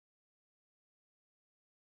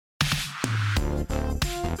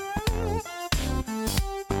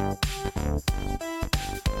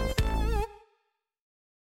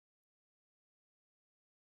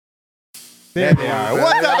There they are.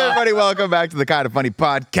 What's up, everybody? Welcome back to the Kind of Funny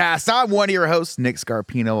podcast. I'm one of your hosts, Nick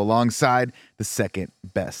Scarpino, alongside the second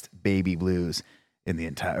best baby blues in the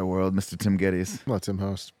entire world, Mr. Tim Geddes. Let him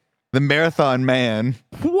host. The marathon man,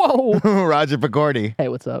 Whoa. Roger Picordi. Hey,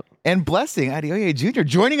 what's up? And Blessing Adeoye Jr.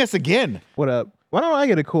 joining us again. What up? Why don't I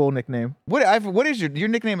get a cool nickname? What is your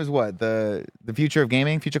nickname is what? The future of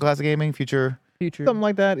gaming? Future class of gaming? Future? Something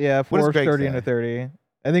like that. Yeah, What does Forbes Greg 30 say? under 30.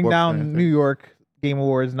 I think Forbes now 30 under New York Game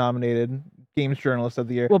Awards nominated Games Journalist of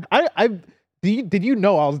the Year. Well, Did you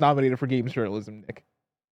know I was nominated for Games Journalism, Nick?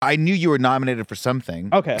 I knew you were nominated for something.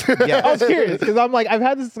 Okay. Yeah. I was curious because I'm like, I've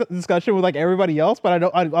had this discussion with like everybody else, but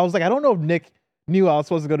I was like, I don't know if Nick knew I was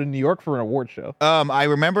supposed to go to New York for an award show. I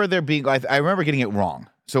remember there being. I remember getting it wrong.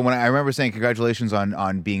 So when I remember saying congratulations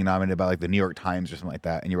on being nominated by like the New York Times or something like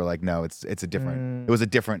that, and you were like, no, it's a different. It was a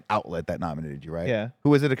different outlet that nominated you, right? Yeah. Who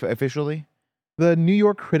was it officially? The New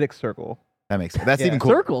York Critics Circle. That makes sense. That's Yeah. even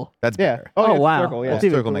cooler. Circle. That's Yeah. better. Oh, yeah, it's a wow. Circle, yeah. That's The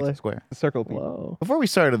even circle makes cooler. it square. The Circle people. Whoa. Before we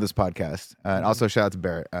started this podcast, and also shout out to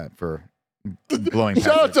Barrett for blowing Shout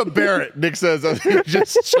out past to Barrett. Nick says as he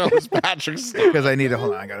just shows Patrick's. because I need to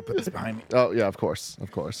hold on. I gotta put this behind me. Oh yeah, of course.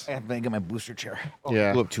 I have to get my booster chair. Oh,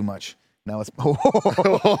 Yeah. blew up too much. Now it's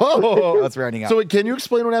that's rounding out. So can you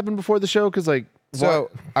explain what happened before the show? Because like, So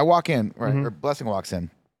I walk in, right? Or Blessing walks in,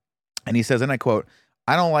 and he says, and I quote,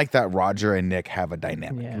 "I don't like that Roger and Nick have a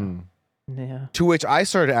dynamic." Yeah. Hmm. Yeah. To which I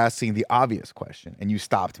started asking the obvious question, and you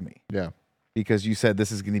stopped me yeah, because you said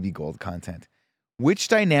this is going to be gold content. Which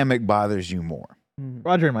dynamic bothers you more?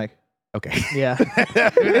 Roger and Mike. Okay, Yeah.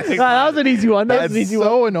 that was an easy one. That was an easy one.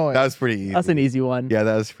 So annoying. that was pretty easy. That's an easy one. Yeah,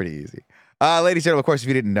 that was pretty easy. Ladies and gentlemen, of course, if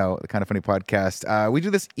you didn't know, the Kind of Funny podcast, we do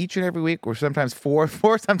this each and every week. We're sometimes four,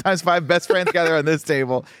 sometimes five best friends gather on this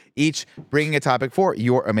table, each bringing a topic for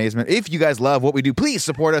your amazement. If you guys love what we do, please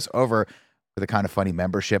support us over for the Kind of Funny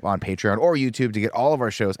membership on Patreon or YouTube to get all of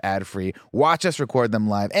our shows ad-free, watch us record them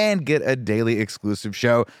live, and get a daily exclusive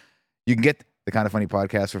show. You can get the Kind of Funny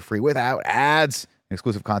podcast for free without ads.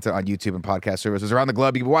 Exclusive content on YouTube and podcast services around the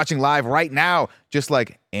globe. You can be watching live right now, just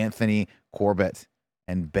like Anthony Corbett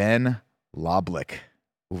and Ben Loblick.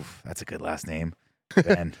 Oof, that's a good last name.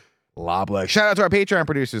 Ben Loblick. Shout out to our Patreon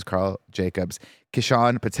producers, Carl Jacobs,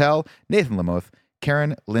 Kishan Patel, Nathan Lamoth,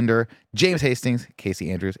 Karen Linder, James Hastings,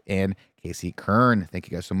 Casey Andrews, and Casey Kern. Thank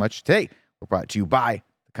you guys so much. Today, we're brought to you by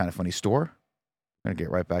the Kind of Funny store. I'm going to get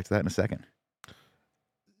right back to that in a second.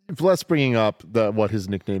 Les bringing up what his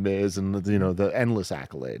nickname is and the endless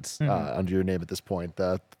accolades under your name at this point.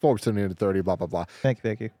 The Forbes 30 under 30, blah blah blah. Thank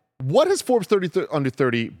you. What has Forbes 30 under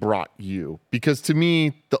 30 brought you? Because to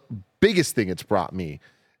me, the biggest thing it's brought me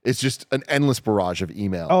is just an endless barrage of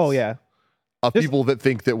emails. Oh yeah. Of people that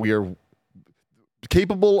think that we are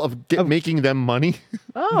capable of making them money.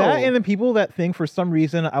 Oh. That and the people that think for some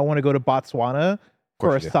reason I want to go to Botswana for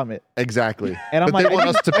you a do. summit. Exactly. And I'm But like, they want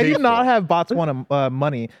us to I pay do not for it. have Botswana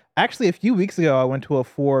money. Actually, a few weeks ago, I went to a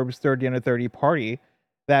Forbes 30 under 30 party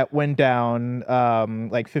that went down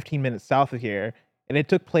like 15 minutes south of here. And it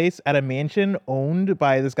took place at a mansion owned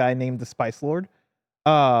by this guy named the Spice Lord.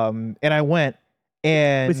 And I went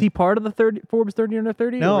and Was he part of the Forbes 30 under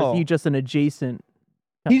 30? Or No. was he just an adjacent?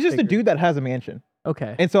 he's just a figure? dude that has a mansion.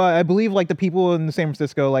 Okay. And so I believe like the people in San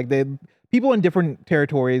Francisco, like people in different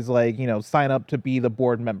territories, like, sign up to be the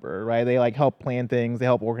board member, right? They like help plan things, they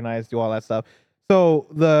help organize, do all that stuff. So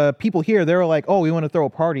the people here, they were like, oh, we want to throw a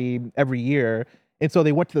party every year. And so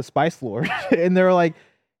they went to the Spice Lord and they were like,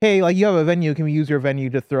 hey, like you have a venue, can we use your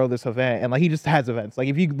venue to throw this event? And like he just has events. Like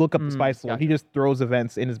if you look up the Spice Lord, gotcha. he just throws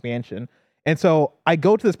events in his mansion. And so I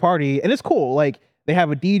go to this party and it's cool. Like they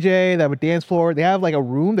have a DJ, they have a dance floor, they have like a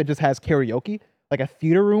room that just has karaoke, like a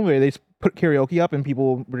theater room where they just put karaoke up and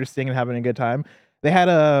people were just singing and having a good time. They had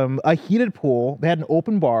a heated pool, they had an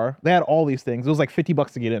open bar, they had all these things. It was like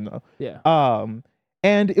 $50 to get in though. Yeah.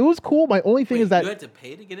 And it was cool. My only thing is that you had to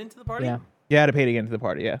pay to get into the party? Yeah. you had to pay to get into the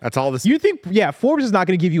party. Yeah. That's all this. You think, Forbes is not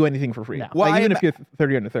going to give you anything for free. No. Well, Like, I even ima- if you're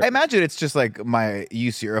 30 under 30. I imagine it's just like my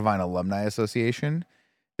UC Irvine Alumni Association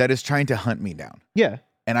that is trying to hunt me down. Yeah.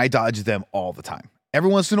 And I dodge them all the time. Every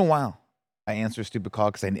once in a while, I answer a stupid call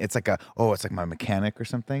because it's like my mechanic or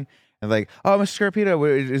something. And like, oh, Mr.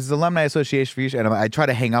 Scarpino, is the Alumni Association for you? And I try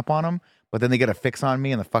to hang up on them, but then they get a fix on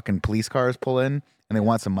me and the fucking police cars pull in and they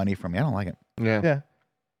want some money from me. I don't like it. Yeah. Yeah.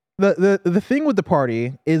 The thing with the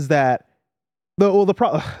party is that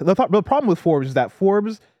the problem with Forbes is that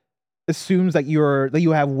Forbes assumes that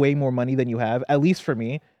you have way more money than you have. At least for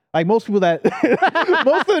me, like most people that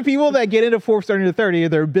most of the people that get into Forbes starting to 30,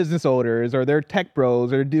 they're business owners or they're tech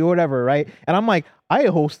bros or do whatever, right? And I'm like, I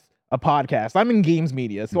host a podcast. I'm in games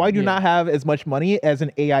media, so I do not have as much money as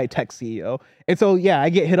an AI tech CEO. And so, yeah, I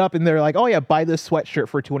get hit up and they're like, oh, yeah, buy this sweatshirt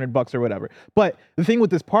for $200 or whatever. But the thing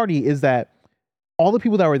with this party is that all the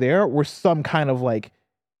people that were there were some kind of like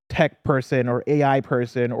tech person or AI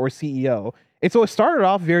person or CEO. And so it started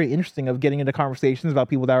off very interesting of getting into conversations about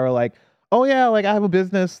people that were like, oh yeah, like I have a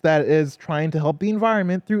business that is trying to help the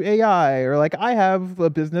environment through AI, or like I have a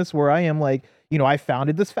business where I am like, you know, I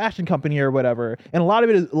founded this fashion company or whatever. And a lot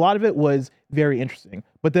of it was very interesting.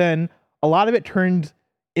 But then a lot of it turned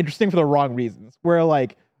interesting for the wrong reasons. Where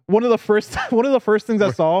like one of the first things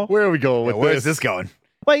I saw, Where are we going with Where this? is this going?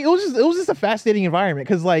 like it was just a fascinating environment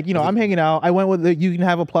because like, you know, I'm hanging out. I went with you can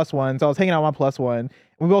have a +1, so I was hanging out with my +1.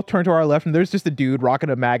 We both turned to our left, and there's just a dude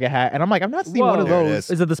rocking a MAGA hat, and I'm like, I'm not seeing one of There it those.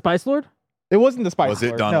 is. Is it the Spice Lord? It wasn't the Spice Was it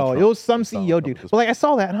Lord. Donald No, Trump? it was some Donald CEO Trump dude. was- But like I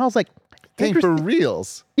saw that, and I was like, Dang, for interesting.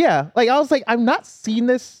 reals. Yeah, like I was like, I'm not seeing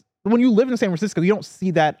this. When you live in San Francisco, you don't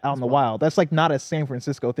see that out in the wild. That's like not a San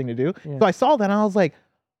Francisco thing to do. Yeah. So I saw that, and I was like,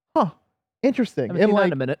 huh, interesting. Haven't And seen that like,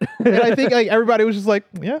 in a minute. and I think like everybody was just like,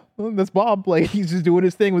 yeah, well, that's Bob. Like he's just doing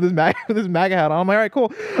his thing with his MAGA hat on. I'm like, all right,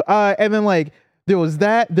 cool. And then like there was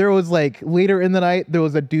that. There was like later in the night, there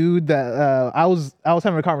was a dude that I was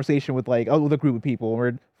having a conversation with like with a group of people. And we're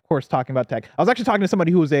of course talking about tech. I was actually talking to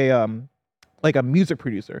somebody who was a like a music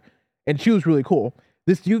producer, and she was really cool.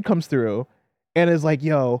 This dude comes through and is like,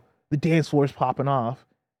 yo, the dance floor's popping off.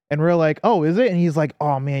 And we're like, oh, is it? And he's like,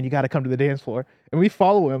 oh man, you got to come to the dance floor. And we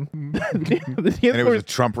follow him. The dance And it floor was a is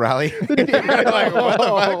Trump rally. the dan- Like, what the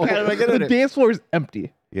fuck? How did I get in the it? dance floor is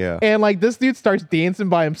empty. Yeah. And like this dude starts dancing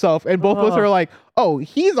by himself, and both of us Oh. are like, oh,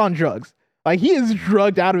 he's on drugs. Like he is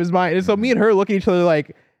drugged out of his mind. And so me and her look at each other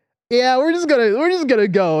like, yeah, we're just gonna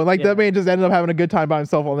go. And like Yeah. that man just ended up having a good time by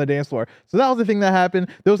himself on the dance floor. So that was the thing that happened.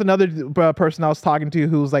 There was another person I was talking to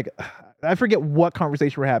who was like, I forget what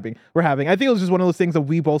conversation we're having. I think it was just one of those things that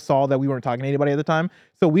we both saw that we weren't talking to anybody at the time.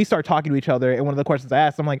 So we start talking to each other, and one of the questions I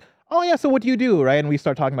asked, I'm like, oh yeah, so what do you do, right? And we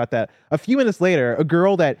start talking about that. A few minutes later, a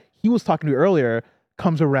girl that he was talking to earlier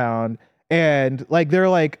comes around, and like they're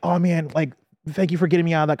like, oh man, like thank you for getting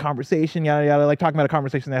me out of that conversation, yada yada, like talking about a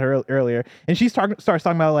conversation that had earlier. And she starts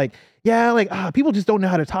talking about like, yeah, like people just don't know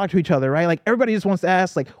how to talk to each other, right? Like everybody just wants to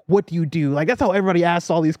ask like, what do you do? Like that's how everybody asks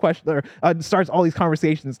all these questions or starts all these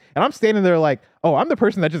conversations. And I'm standing there like, oh, I'm the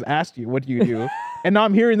person that just asked you, what do you do? And now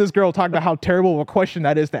I'm hearing this girl talk about how terrible of a question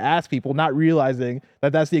that is to ask people, not realizing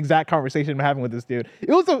that that's the exact conversation I'm having with this dude. It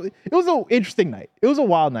was an interesting night. It was a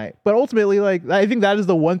wild night. But ultimately, like I think that is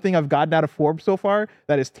the one thing I've gotten out of Forbes so far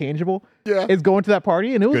that is tangible. Yeah. Is going to that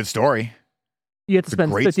party, and it was Good story. You have to It's a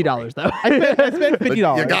spend great $50 though. I spent But $50.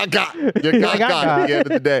 You got got. You got got at the end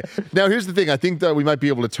of the day. Now, here's the thing. I think that we might be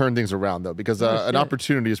able to turn things around, though, because an shit.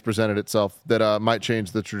 opportunity has presented itself that might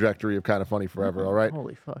change the trajectory of Kind of Funny forever, all right?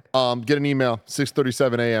 Holy fuck. Get an email,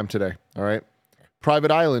 6:37 a.m. today, all right?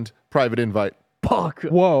 Private island, private invite. Fuck.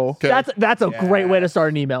 Whoa. Okay. That's a great way to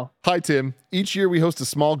start an email. Hi, Tim. Each year we host a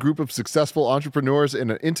small group of successful entrepreneurs in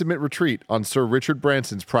an intimate retreat on Sir Richard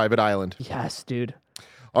Branson's private island. Yes, dude.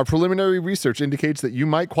 Our preliminary research indicates that you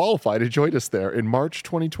might qualify to join us there in March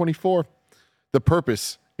 2024. The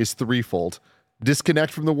purpose is threefold.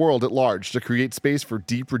 Disconnect from the world at large to create space for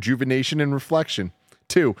deep rejuvenation and reflection.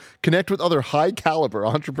 2, connect with other high-caliber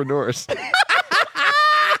entrepreneurs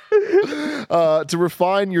to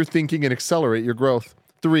refine your thinking and accelerate your growth.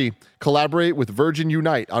 3, collaborate with Virgin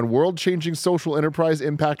Unite on world-changing social enterprise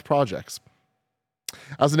impact projects.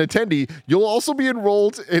 As an attendee, you'll also be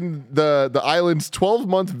enrolled in the island's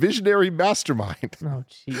 12-month visionary mastermind, Oh,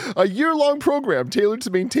 jeez. a year-long program tailored to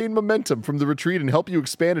maintain momentum from the retreat and help you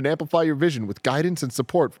expand and amplify your vision with guidance and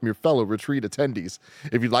support from your fellow retreat attendees.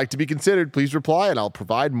 If you'd like to be considered, please reply and I'll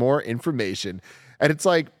provide more information. And it's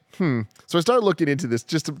like, So I started looking into this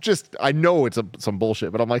just I know it's some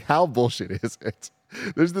bullshit, but I'm like, how bullshit is it?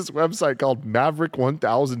 There's this website called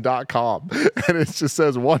maverick1000.com, and it just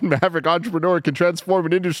says one maverick entrepreneur can transform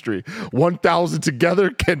an industry. 1,000 together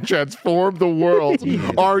can transform the world.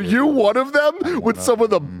 Are you one of them? With some of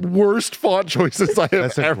the worst font choices I have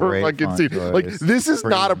That's a ever great fucking font seen. choice. Like, this is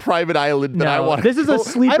not a private island that I No, want. this is a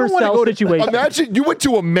sleeper wanna cell go to- situation. Imagine you went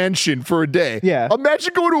to a mansion for a day. Yeah.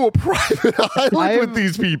 Imagine going to a private island with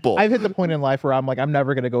these people. I've hit the point in life where I'm like, I'm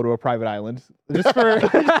never gonna go to a private island. Just for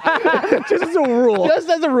Just as a rule. just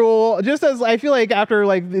as a rule, just as I feel like after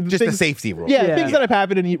like the Just the things, safety rule. yeah, Yeah. things that have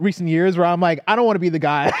happened in recent years where I'm like, I don't want to be the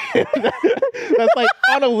guy that's like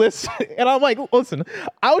on a list. And I'm like, listen,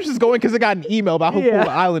 I was just going because I got an email about how Yeah. cool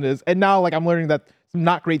the island is, and now like I'm learning that some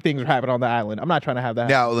not great things are happening on the island. I'm not trying to have that.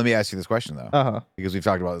 Now, let me ask you this question, though, Uh-huh. because we've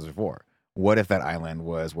talked about this before. What if that island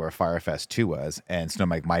was where Firefest 2 was and Snow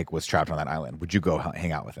Mike was trapped on that island? Would you go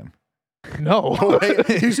hang out with him? No.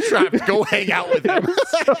 He's trapped. Go hang out with him.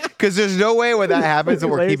 Because there's no way when that happens that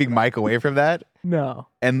we're Lazy. keeping Mike away from that. No.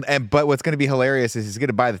 But what's going to be hilarious is he's going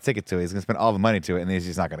to buy the ticket to it. He's going to spend all the money to it, and then he's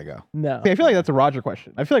just not going to go. No. See, I feel like that's a Roger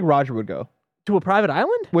question. I feel like Roger would go To a private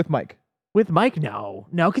island? with Mike. With Mike? No,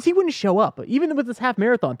 because he wouldn't show up. Even with this half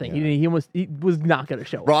marathon thing, he was not going to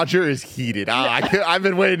show up. Roger is heated. I've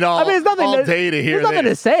been waiting all There's nothing all day to hear There's nothing to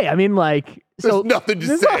this. say. I mean, like, There's nothing to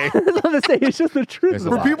there's say. There's nothing to say. It's just the truth. There's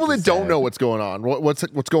of a it. For lot people to that don't say. know what's going on, what's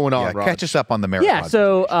going on, Yeah, Rog? catch us up on the marathon. Yeah,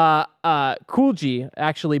 so situation. Cool G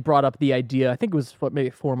actually brought up the idea, I think it was maybe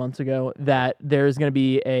 4 months ago, that there's going to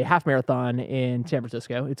be a half marathon in San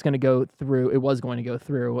Francisco. It was going to go through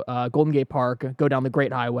Golden Gate Park, go down the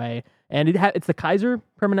Great Highway, and it's the Kaiser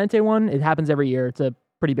Permanente one. It happens every year. It's a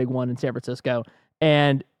pretty big one in San Francisco.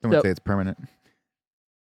 And Someone so, say it's permanent.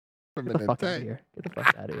 get the fuck out of here. Get the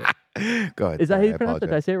fuck out of here. Go ahead. Is that how sorry, you I pronounce it? Did I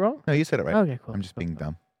apologize. say it wrong? No, you said it right. Okay, cool. I'm just being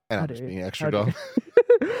dumb. And How I'm just dare being you. extra How dare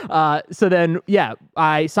dumb. So then, yeah,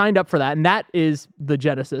 I signed up for that, and that is the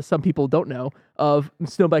genesis. Some people don't know of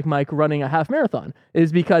Snowbike Mike running a half marathon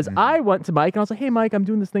is because I went to Mike and I was like, "Hey, Mike, I'm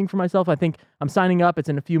doing this thing for myself. I think I'm signing up. It's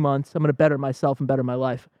in a few months. I'm going to better myself and better my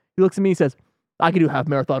life." He looks at me and says, "I can do a half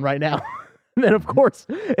marathon right now." And then, of course,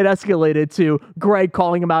 it escalated to Greg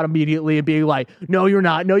calling him out immediately and being like, "No, you're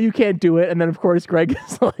not. No, you can't do it." And then, of course, Greg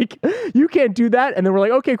is like, "You can't do that." And then we're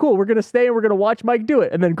like, "Okay, cool. We're going to stay and we're going to watch Mike do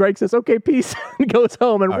it." And then Greg says, "Okay, peace," and goes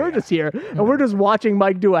home. And we're just here and we're just watching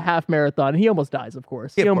Mike do a half marathon. He almost dies, of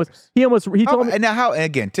course. Yeah, He of almost, course. he told me, And now,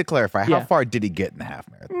 again, to clarify, how Yeah. far did he get in the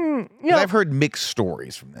half marathon? 'Cause you know, I've heard mixed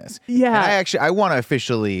stories from this. Yeah. And I want to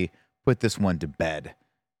officially put this one to bed,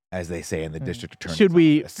 as they say in the district attorney's Should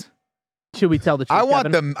we- office. should we tell the truth? I want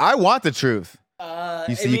Kevin? I want the truth.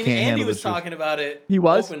 You see, I you mean, can't Andy handle the was truth. talking about it. He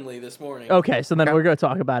was? openly this morning. Okay, so then we're going to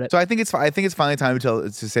talk about it. So I think it's finally time to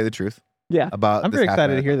say the truth Yeah. about. I'm this very half excited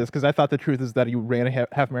to marathon. hear this because I thought the truth is that you ran a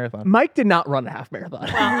half marathon. Mike did not run a half marathon.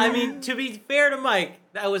 Well, I mean, to be fair to Mike,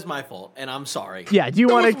 that was my fault, and I'm sorry. Yeah, do you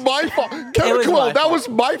That want was to my fault. Kevin, was come my on. That fault. was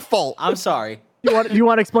my fault. I'm sorry. do you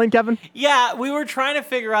want to explain, Kevin? Yeah, we were trying to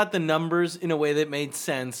figure out the numbers in a way that made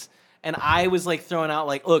sense. And I was like throwing out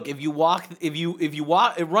like, look, if you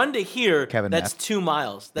run to here, Kevin that's Math. 2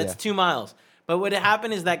 miles. That's Yeah. 2 miles. But what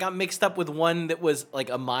happened is that got mixed up with one that was like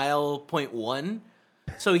a mile point one.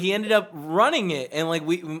 So he ended up running it, and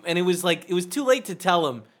it was too late to tell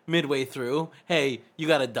him midway through, hey, you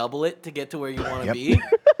got to double it to get to where you want to Yep. be.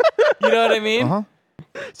 You know what I mean? Uh-huh.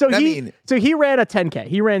 So I he mean- ran a 10K.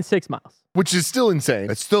 He ran 6 miles, Which is still insane.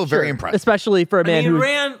 It's still very impressive. especially for a I man mean, who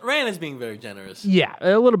ran as being very generous. yeah,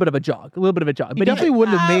 a little bit of a jog. He But definitely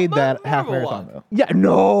wouldn't have made more that of half a marathon walk. though. yeah,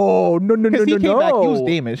 no. Because he came back, he was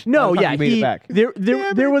damaged. No, by the time yeah, he made it back.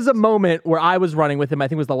 there was a moment where I was running with him. I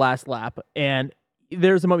think it was the last lap, and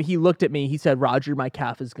there's a moment he looked at me. He said, "Roger, my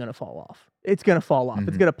calf is gonna fall off. It's gonna fall off.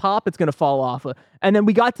 It's gonna pop. It's gonna fall off." And then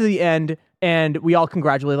we got to the end, and we all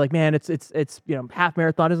congratulated, like, "Man, it's half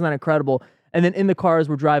marathon. Isn't that incredible?" And then in the car as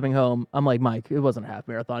we're driving home, I'm like, "Mike, it wasn't a half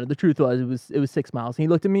marathon. The truth was, it was 6 miles." And he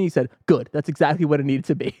looked at me. He said, "Good. That's exactly what it needed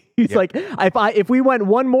to be." He's like, "If we went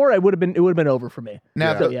one more, it would have been over for me."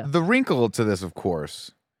 Now, So, the, yeah. the wrinkle to this, of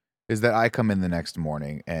course, is that I come in the next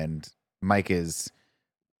morning and Mike is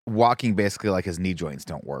walking basically like his knee joints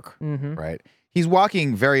don't work, Mm-hmm. right? He's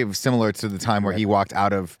walking very similar to the time where he walked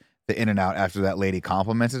out of the In-N-Out after that lady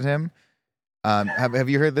complimented him. Have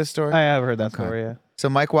you heard this story? I have heard that Okay. story. Yeah. So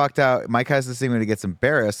Mike walked out. Mike has this thing when he gets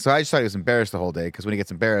embarrassed. So I just thought he was embarrassed the whole day because when he gets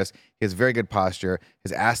embarrassed, he has very good posture.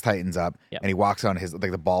 His ass tightens up, Yep. and he walks on his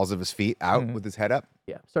the balls of his feet out with his head up.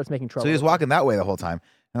 Yeah, starts making trouble. So he was walking that way the whole time.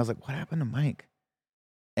 And I was like, what happened to Mike?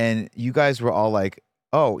 And you guys were all like,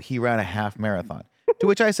 oh, he ran a half marathon. To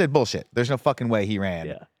which I said, bullshit. There's no fucking way he ran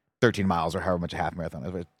Yeah. 13 miles or however much a half marathon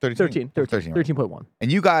is. 13? 13, right? 13.1.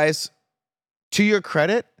 And you guys, to your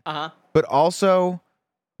credit, but also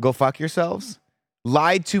go fuck yourselves,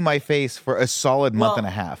 lied to my face for a solid month Well, and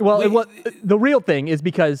a half. Well, We- the real thing is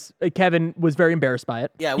because Kevin was very embarrassed by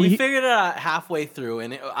it. Yeah, we He- figured it out halfway through,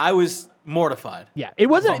 and I was mortified. Yeah, it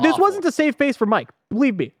wasn't. felt This awful. wasn't a safe face for Mike.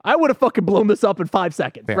 Believe me, I would have fucking blown this up in 5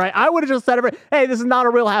 seconds. Fair. Right? I would have just said, "Hey, this is not a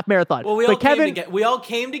real half marathon." Well, we but all Kevin,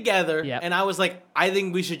 came together, Yep. and I was like, I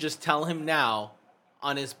think we should just tell him now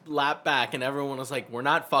on his lap back, and everyone was like, we're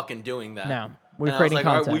not fucking doing that. No, we're and creating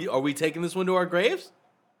I was like, content. Are we taking this one to our graves?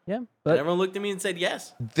 yeah, And but everyone looked at me and said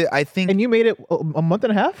yes. I think And you made it a month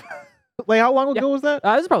and a half? Like, how long ago was that?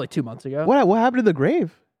 this is probably 2 months ago. What happened to the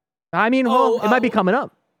grave? I mean, it might be coming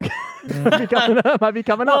up. Might be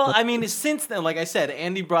coming Well, up. I mean, since then, like I said,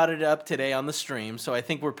 Andy brought it up today on the stream, so I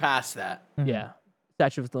think we're past that. Yeah,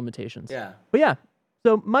 statute of limitations. Yeah. But yeah,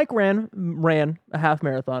 so Mike ran a half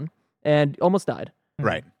marathon and almost died.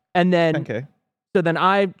 right. And then 10K. so then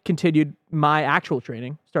I continued my actual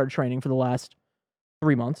training, started training for the last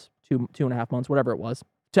 3 months, 2.5 months, whatever it was,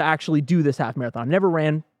 to actually do this half marathon. Never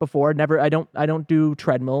ran before. I don't do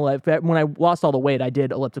treadmill. When I lost all the weight, I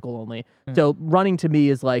did elliptical only. So running to me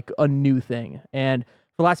is like a new thing. And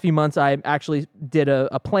for the last few months, I actually did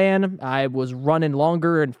a plan. I was running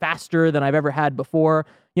longer and faster than I've ever had before.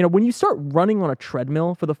 You know, when you start running on a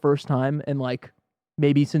treadmill for the first time and like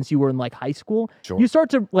maybe since you were in like high school, Sure. you start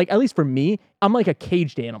to like, at least for me, I'm like a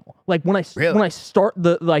caged animal. Like when I Really? start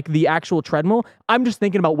the actual treadmill, I'm just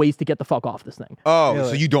thinking about ways to get the fuck off this thing. Oh, Really?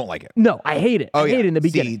 so you don't like it? No, I hate it. Oh, I hate it in the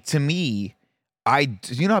beginning. See, to me,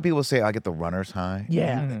 you know how people say I get the runner's high?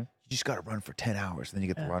 Yeah. Mhm. You just got to run for 10 hours, then you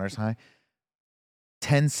get the runner's high.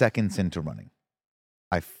 10 seconds into running,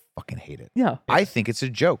 I fucking hate it. Yeah. I think it's a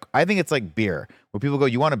joke. I think it's like beer, where people go,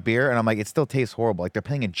 "You want a beer?" And I'm like, "It still tastes horrible." Like they're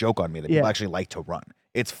playing a joke on me that people Yeah. actually like to run.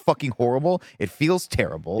 It's fucking horrible. It feels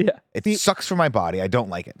terrible. Yeah. It See- sucks for my body. I don't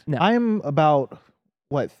like it. No. I'm about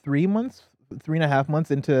 3.5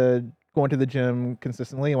 months into going to the gym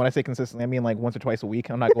consistently. And when I say consistently, I mean like once or twice a week.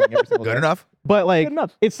 I'm not going every single Good day. enough. But like Good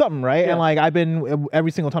enough. it's something, right? Yeah. And like I've been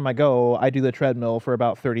every single time I go, I do the treadmill for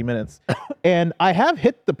about 30 minutes. And I have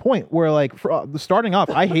hit the point where like starting off,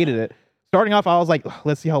 I hated it. Starting off, I was like, "Ugh,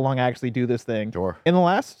 let's see how long I actually do this thing." Sure. In the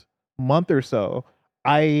last month or so,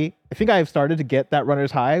 I think I've started to get that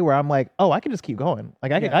runner's high where I'm like, oh, I can just keep going.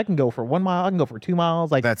 Like I can go for 1 mile, I can go for 2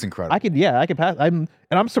 miles. Like That's incredible. I could pass.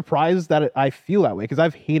 I'm surprised that I feel that way because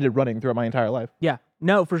I've hated running throughout my entire life. Yeah,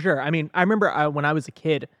 no, for sure. I mean, I remember when I was a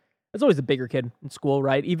kid, I was always a bigger kid in school,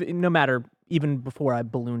 right? Even before I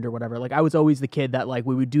ballooned or whatever. Like I was always the kid that like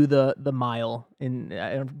we would do the mile.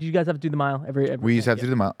 Did you guys have to do the mile every? We used to have to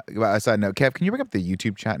yeah. do them. A side note, Kev, can you bring up the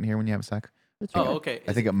YouTube chat in here when you have a sec? That's Oh, okay. okay.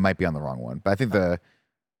 I think it might be on the wrong one, but I think the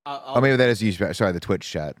I'll, maybe that is YouTube. Sorry, the Twitch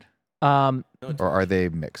chat, Um, or are they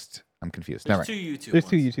mixed? I'm confused. There's Never two mind. YouTube. There's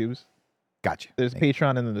two ones. YouTubes. Gotcha. There's Thank you.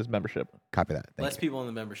 Patreon and then there's membership. Copy that. Thank Less you. people in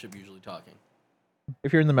the membership usually talking.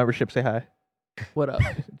 If you're in the membership, say hi, what up?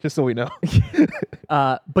 just so we know.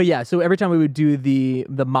 But yeah, so every time we would do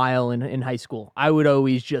the mile in high school, I would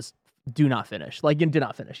always just do not finish. Like, did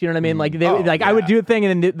not finish. You know what I mean? Like, Oh, I would yeah. do a thing,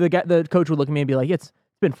 and then the coach would look at me and be like, "It's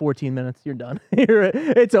been 14 minutes. You're done.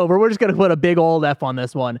 It's over. We're just gonna put a big old F on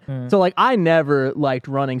this one." So like, I never liked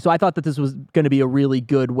running, so I thought that this was going to be a really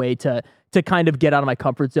good way to kind of get out of my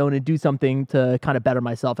comfort zone and do something to kind of better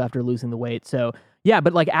myself after losing the weight. So yeah,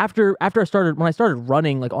 but like after when I started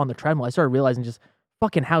running like on the treadmill, I started realizing just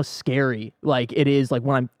fucking how scary like it is like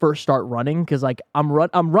when I first start running, because like I'm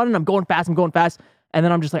running, I'm going fast, and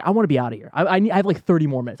then I'm just like, I want to be out of here. I have like 30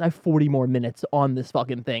 more minutes. I have 40 more minutes on this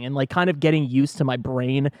fucking thing, and like kind of getting used to my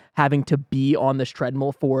brain having to be on this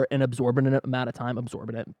treadmill for an absorbent amount of time,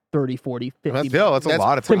 30, 40, 50 That's minutes. a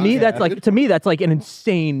lot of To time. me, Yeah. that's like an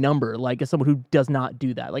insane number. Like as someone who does not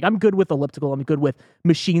do that, like I'm good with elliptical, I'm good with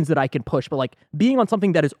machines that I can push, but like being on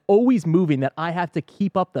something that is always moving, that I have to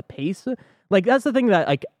keep up the pace. Like that's the thing that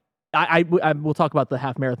like I will talk about the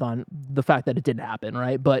half marathon, the fact that it didn't happen,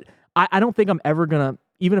 right? But I don't think I'm ever gonna,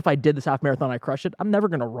 even if I did this half marathon, I crush it, I'm never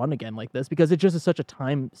gonna run again like this because it just is such a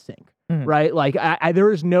time sink, right? Like there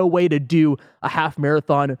is no way to do a half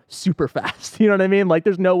marathon super fast. You know what I mean? Like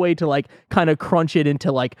there's no way to like kind of crunch it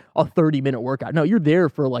into like a 30-minute workout. No, you're there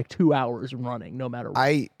for like 2 hours running, no matter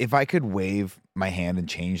what. If I could wave my hand and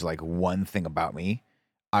change like one thing about me,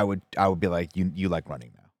 I would be like, you like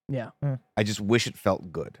running now. Yeah. I just wish it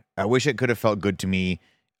felt good. I wish it could have felt good to me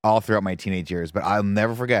all throughout my teenage years, but I'll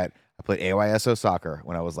never forget. I played AYSO soccer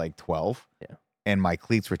when I was like 12. Yeah. And my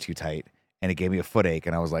cleats were too tight and it gave me a foot ache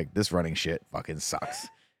and I was like, this running shit fucking sucks.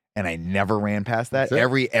 And I never ran past that.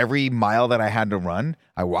 That's it. Every mile that I had to run,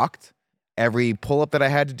 I walked. Every pull-up that I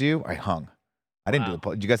had to do, I hung. I didn't do Wow. the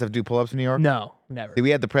pull. Did you guys have to do pull-ups in New York? No, never. We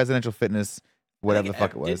had the presidential fitness, whatever the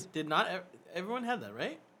fuck it was. Did not everyone had that,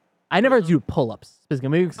 right? I never had to do pull-ups specifically.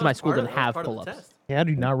 Maybe because That my was school part of- didn't that was have part of the pull-ups. test. Yeah, I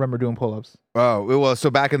do not remember doing pull-ups. Oh, well, so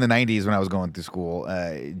back in the 90s when I was going through school,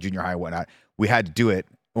 junior high and whatnot, we had to do it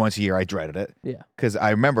once a year. I dreaded it. Yeah. Because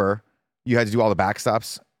I remember you had to do all the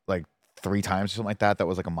backstops like 3 times or something like that. That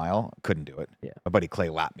was like a mile. Couldn't do it. Yeah. My buddy Clay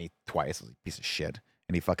lapped me twice. I was like, piece of shit.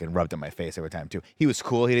 And he fucking rubbed in my face every time too. He was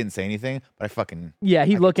cool. He didn't say anything, but I fucking, Yeah,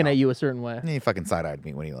 he's could looking tell. at you a certain way. he fucking side-eyed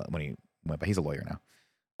me when he went, but he's a lawyer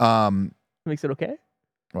now. Makes it okay.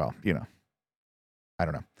 Well, you know, I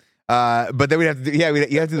don't know. But then we'd have to do, you have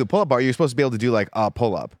to do the pull-up bar. You're supposed to be able to do like a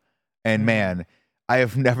pull-up. And man, I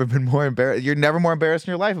have never been more embarrassed. You're never more embarrassed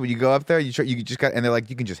in your life. When you go up there, you just got, and they're like,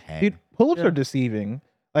 you can just hang. Dude, pull-ups Yeah. are deceiving.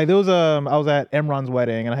 Like there was I was at Emron's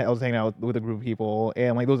wedding and I was hanging out with a group of people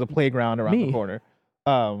and like there was a playground around Me. the corner.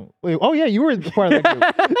 Oh yeah, you were part of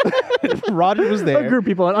that group. Roger was A there. group of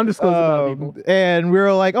people, an undisclosed amount of people. And we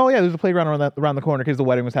were like, oh yeah, there's a playground around the corner because the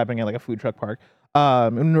wedding was happening at like a food truck park.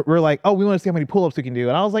 And we're like, oh, we want to see how many pull-ups we can do.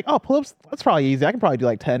 And I was like, oh, pull-ups, that's probably easy. I can probably do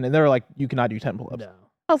like 10. And they were like, you cannot do 10 pull-ups. No.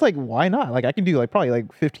 I was like, why not? Like I can do like probably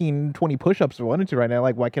like 15, 20 push-ups if I wanted to right now.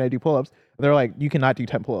 Like, why can't I do pull-ups? And they're like, you cannot do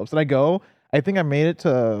 10 pull-ups. And I go, I think I made it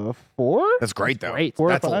to 4. That's great though. Great. 4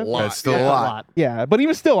 or That's a 5. lot. That's still That's a lot. Yeah, but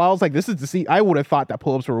even still, I was like, this is to see. I would have thought that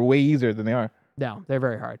pull-ups were way easier than they are. No, they're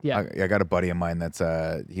very hard. Yeah. I got a buddy of mine that's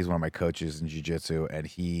he's one of my coaches in jiu-jitsu, and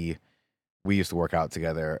we used to work out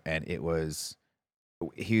together, and he was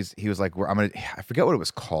like, I forget what it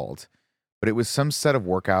was called, but it was some set of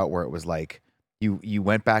workout where it was like you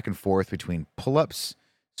went back and forth between pull-ups,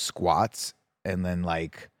 squats, and then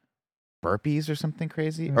like burpees or something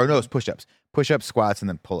crazy. Or no, it was push-ups, squats, and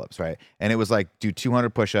then pull-ups, right? And it was like do 200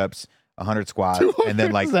 push-ups, 100 squats, and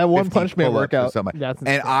then like That One 50 Punch Man pull-ups or workout. something. That's And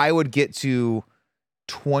insane. I would get to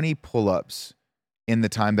 20 pull-ups in the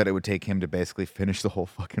time that it would take him to basically finish the whole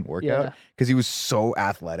fucking workout, Yeah. because he was so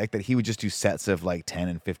athletic that he would just do sets of like 10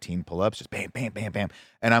 and 15 pull-ups, just bam, bam, bam, bam.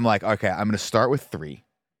 And I'm like, okay, I'm going to start with 3,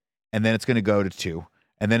 and then it's going to go to 2,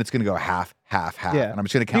 and then it's going to go half, half, half. Yeah. And I'm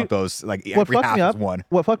just going to count Dude, those, like What every fucked half me up? is 1.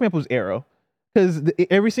 What fucked me up was Arrow, because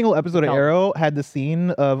every single episode of Oh. Arrow had the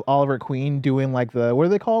scene of Oliver Queen doing like what are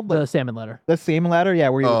they called? Like The salmon ladder. the same ladder, yeah,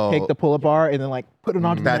 where you Oh. take the pull-up bar and then like put it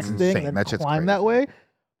onto the That's next thing insane. and That then shit's climb that crazy. way.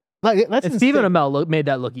 Like that's And Stephen insane. Amell made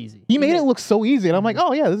that look easy. He made it look so easy, and I'm like,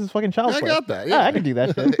 oh yeah, this is fucking child's I play. got that. Yeah, Yeah, I can do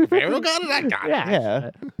that shit. If Arrow got it, I got it. Yeah. Yeah.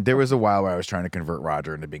 There was a while where I was trying to convert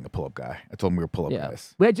Roger into being a pull-up guy. I told him we were pull-up Yeah.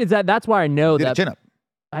 guys. Which is that's why I know Did a that. chin-up.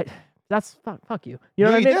 That's fuck you. You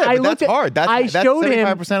know No, what I mean? did, I but that's hard. That's showed him.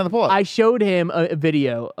 75% of the pull-up. I showed him a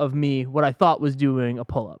video of me, what I thought was doing a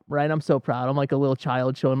pull up, right? I'm so proud. I'm like a little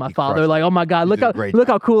child showing my You father, crushed like, oh my God, You did a great look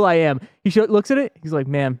how cool I am. He looks at it. He's like,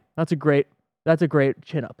 man, that's a great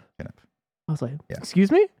chin up. Chin-up. I was like, Yeah.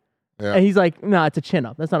 excuse me? Yeah. And he's like, no, it's a chin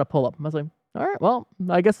up. That's not a pull up. I was like, all right, well,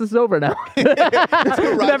 I guess this is over now.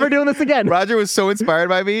 Never doing this again. Roger was so inspired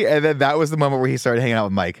by me, and then that was the moment where he started hanging out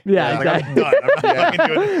with Mike. Yeah, Like, I'm exactly. done. I'm not fucking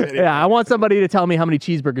doing this anymore. Yeah, I want somebody to tell me how many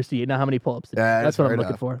cheeseburgers to eat, not how many pull ups to do. That That's is what fair I'm looking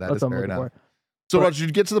enough. for. That That's is what I'm fair looking enough. for. So, Roger,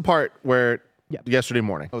 you get to the part where Yeah. yesterday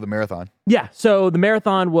morning. Oh, the marathon. Yeah, so the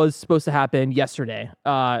marathon was supposed to happen yesterday.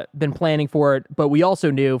 Been planning for it, but we also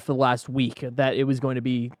knew for the last week that it was going to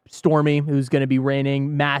be stormy. It was going to be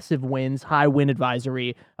raining, massive winds, high wind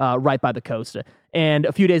advisory right by the coast. And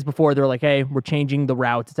a few days before, they were like, "Hey, we're changing the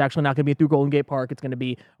route. It's actually not going to be through Golden Gate Park. It's going to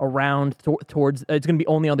be around towards. It's going to be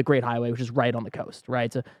only on the Great Highway, which is right on the coast,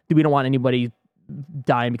 right? So we don't want anybody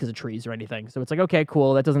dying because of trees or anything. So it's like, okay,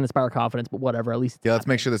 cool. That doesn't inspire confidence, but whatever. At least it's Yeah, let's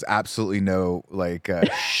make sure there's absolutely no like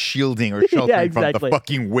shielding or sheltering from exactly. the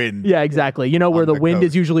fucking wind. Yeah, exactly. You know where On the the wind coast.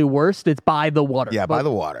 is usually worst? It's by the water. Yeah, by But-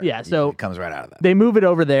 the water. Yeah, so it comes right out of that. they move it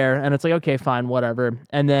over there, and it's like, okay, fine, whatever.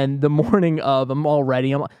 And then the morning of, I'm all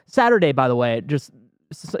ready. Saturday, by the way, just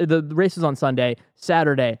the race is on Sunday.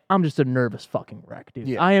 Saturday, I'm just a nervous fucking wreck, dude.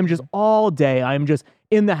 Yeah. I am just all day. I'm just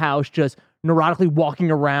in the house, just neurotically walking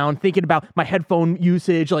around, thinking about my headphone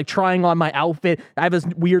usage, like trying on my outfit. I have this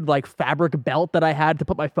weird like fabric belt that I had to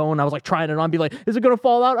put my phone. I was like trying it on, be like, is it gonna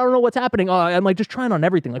fall out? I don't know what's happening. I'm like just trying on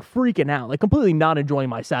everything, like freaking out, like completely not enjoying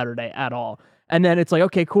my Saturday at all. And then it's like,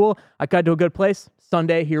 okay, cool. I got to a good place.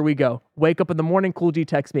 Sunday, here we go. Wake up in the morning, Cool G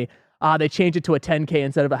texts me. They changed it to a 10K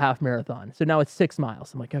instead of a half marathon. So now it's 6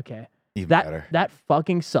 miles. I'm like, okay, Even that better. that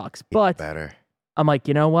fucking sucks. Even But better. I'm like,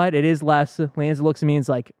 you know what? It is less. Lance looks at me and is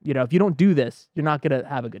like, you know, if you don't do this, you're not gonna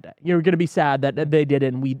have a good day. You're gonna be sad that they did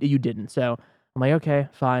it and you didn't. So I'm like, okay,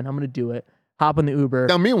 fine, I'm gonna do it. Hop in the Uber.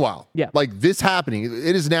 Now, meanwhile, Yeah. like this happening,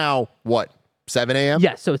 it is now what, 7 a.m.?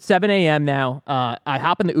 Yes, so it's 7 a.m. now. I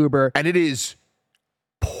hop in the Uber. And it is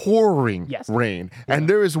pouring Yes. rain. And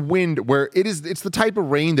there is wind where it's the type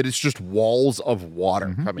of rain that it's just walls of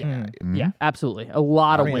water coming at you. Yeah, absolutely. A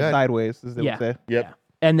lot of I mean, wind. Sideways, as they Yeah. would say. Yep. Yeah.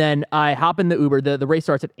 And then I hop in the Uber. The race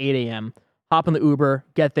starts at 8 a.m. Hop in the Uber,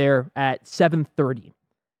 get there at 7:30.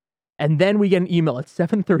 And then we get an email at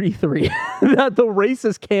 7:33 that the race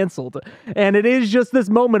is canceled. And it is just this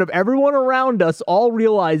moment of everyone around us all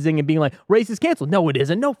realizing and being like, race is canceled. No, it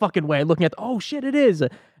isn't. No fucking way. Looking at, oh shit, it is.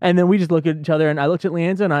 And then we just look at each other, and I looked at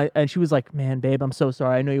Leanza, and she was like, man, babe, I'm so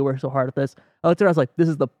sorry. I know you worked so hard at this. I looked at her, I was like, this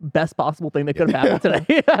is the best possible thing that could have happened today.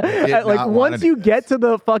 did Like not wanna once do you this. get to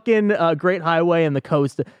the fucking Great Highway and the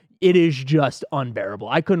coast, it is just unbearable.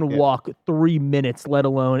 I couldn't walk 3 minutes, let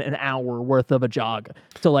alone an hour worth of a jog.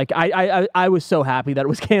 So like I was so happy that it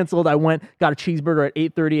was canceled. I went, got a cheeseburger at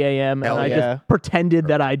 8:30 a.m. and I just pretended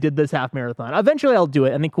that I did this half marathon. Eventually I'll do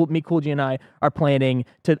it. I think Cool G and I are planning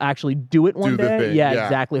to actually do it one day. thing, Yeah, yeah.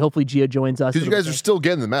 exactly. Hopefully Gia joins us. Because you guys are still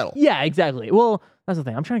getting the medal. Yeah, exactly. Well, that's the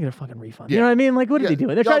thing. I'm trying to get a fucking refund. You know what I mean? Like, what are they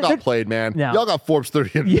doing? They're Y'all trying. got played, man. No. Y'all got Forbes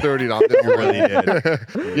 30 and 30 on this. You really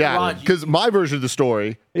did. Yeah, Rod, because my version of the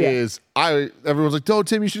story is everyone's like, "Oh,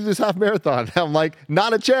 Tim, you should do this half marathon." I'm like,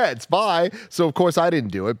 "Not a chance. Bye." So of course I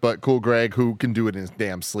didn't do it, but Cool Greg, who can do it in his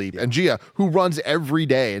damn sleep, and Gia, who runs every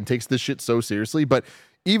day and takes this shit so seriously. But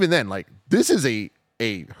even then, like, this is a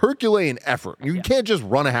Herculean effort. You can't just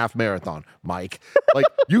run a half marathon, Mike. Like,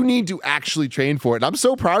 you need to actually train for it. And I'm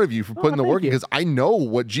so proud of you for putting the work in, because I know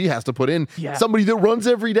what G has to put in. Yeah. Somebody that runs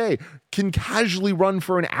every day can casually run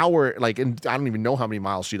for an hour. Like, and I don't even know how many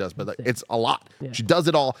miles she does, but like, it's a lot. Yeah. She does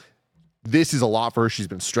it all. This is a lot for her. She's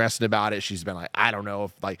been stressing about it. She's been like, I don't know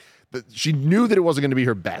if like, she knew that it wasn't going to be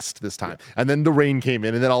her best this time. And then the rain came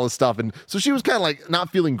in and then all this stuff. And so she was kind of like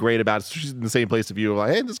not feeling great about it. So she's in the same place of you.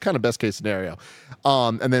 Like, hey, this is kind of best case scenario.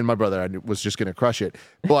 And then my brother was just going to crush it.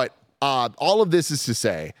 But all of this is to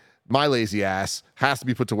say, my lazy ass has to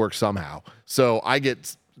be put to work somehow. So I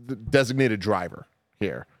get the designated driver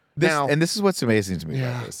here. And this is what's amazing to me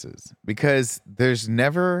about this is because there's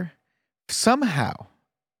never somehow,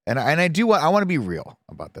 and I want to be real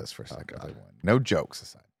about this for a second. No jokes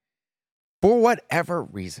aside. For whatever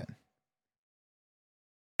reason,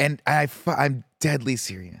 and I'm deadly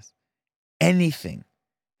serious, anything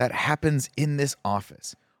that happens in this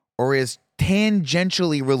office or is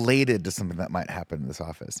tangentially related to something that might happen in this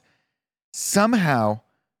office somehow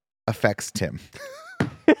affects Tim.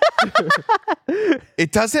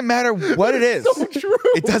 It doesn't matter what it is. So true.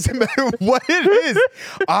 It doesn't matter what it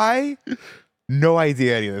is. No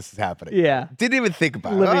idea any of this is happening. Yeah. Didn't even think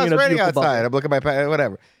about it. Living I was in a running beautiful outside. bubble. I'm looking at my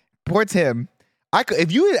whatever. Poor Tim.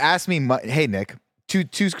 If you had asked me, hey Nick, two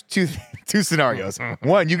scenarios.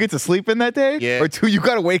 One, you get to sleep in that day, Yeah. or two, you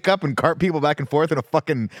got to wake up and cart people back and forth in a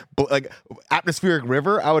fucking like atmospheric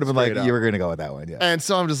river. I would have been Straight like, up. you were gonna go with that one, yeah. And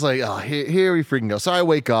so I'm just like, oh, here we freaking go. So I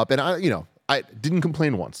wake up and I didn't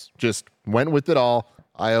complain once. Just went with it all.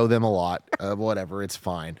 I owe them a lot. Whatever, it's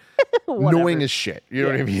fine. Annoying as shit. You know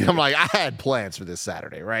what I mean? I'm like, I had plans for this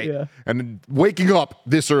Saturday, right? Yeah. And waking up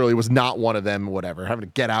this early was not one of them. Whatever, having to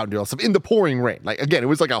get out and do all stuff in the pouring rain. Like again, it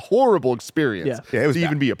was like a horrible experience. Yeah, it was to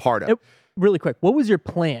even be a part of. Really quick, what was your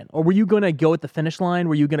plan? Or were you going to go at the finish line?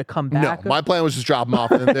 Were you going to come No, back? my plan was just drop them off,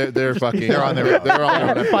 and they're fucking. They're on their. They're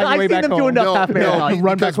on their. Find your way I've seen back them do home. enough half marathons. run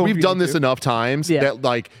back because home we've if you done need this to. enough times Yeah. that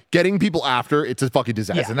like getting people after it's a fucking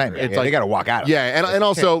disaster. It's a nightmare. It's Yeah, like they got to walk out. yeah, and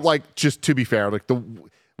also like just to be fair, like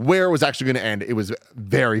where it was actually going to end, it was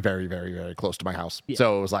very, very, very, very close to my house.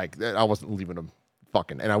 So it was like I wasn't leaving them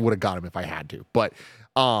fucking, and I would have got him if I had to. But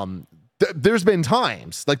there's been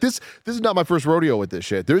times like this is not my first rodeo with this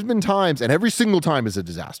shit. There's been times, and every single time is a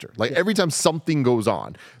disaster. Like every time something goes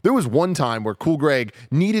on. There was one time where Cool Greg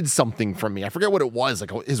needed something from me. I forget what it was,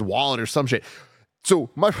 like his wallet or some shit.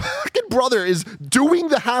 So my fucking brother is doing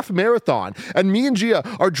the half marathon, and me and Gia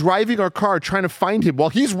are driving our car trying to find him while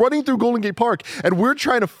he's running through Golden Gate Park, and we're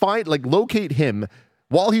trying to locate him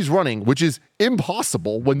while he's running, which is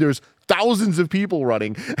impossible when there's thousands of people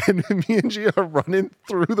running, and me and Gia are running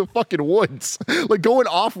through the fucking woods, like going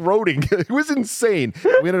off-roading. It was insane.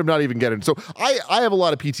 We ended up not even getting it. So I have a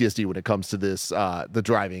lot of PTSD when it comes to this, the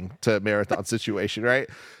driving to marathon situation, right?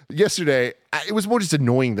 Yesterday, it was more just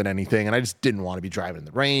annoying than anything, and I just didn't want to be driving in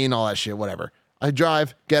the rain, all that shit, whatever. I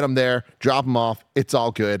drive, get them there, drop them off. It's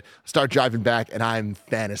all good. Start driving back, and I'm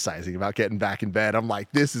fantasizing about getting back in bed. I'm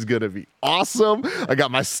like, this is going to be awesome. I got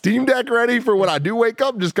my Steam Deck ready for when I do wake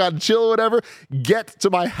up, just got to chill or whatever. Get to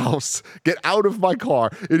my house. Get out of my car.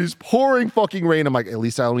 It is pouring fucking rain. I'm like, at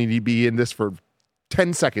least I only need to be in this for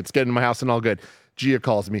 10 seconds. Get in my house and all good. Gia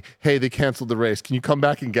calls me, hey, they canceled the race. Can you come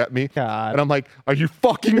back and get me? God. And I'm like, are you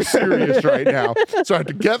fucking serious right now? So I had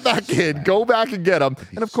to get back in, go back and get them.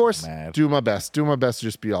 And of course, mad. do my best to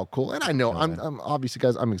just be all cool. And I know I'm obviously,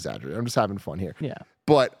 guys, I'm exaggerating. I'm just having fun here. Yeah.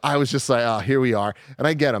 But I was just like, oh, here we are. And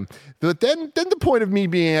I get them. But then the point of me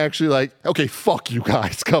being actually like, okay, fuck you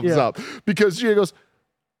guys comes up because Gia goes,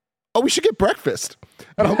 oh, we should get breakfast.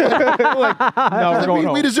 And I'm like, No, we're going we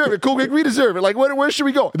home. deserve it. Cool, we deserve it. Like, where should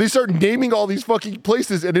we go? They start naming all these fucking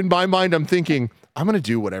places, and in my mind, I'm thinking, I'm gonna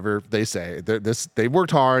do whatever they say. They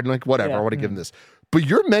worked hard, and like whatever. Yeah. I want to give them this. but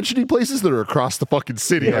you're mentioning places that are across the fucking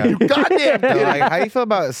city. Yeah. Are you goddamn They're kidding? like, how do you feel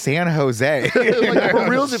about San Jose? Like, for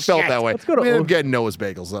real, it felt that way. Let's go to We ended up Oak. getting Noah's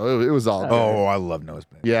Bagels, though. It was all good. Oh, I love Noah's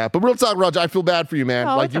Bagel. Yeah, but real talk, Raj, I feel bad for you, man.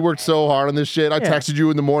 No, Like, it's you worked so hard on this shit. I Yeah. texted you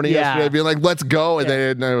in the morning Yeah. yesterday being like, let's go. And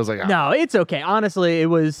then I was like, ah. No, it's okay. Honestly, it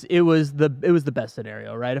was the best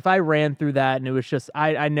scenario, right? If I ran through that and it was just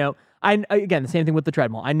I know again the same thing with the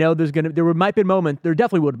treadmill. I know there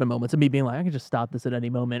definitely would have been moments of me being like, I could just stop this at any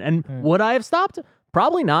moment. And would I have stopped?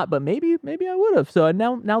 Probably not, but maybe I would have. So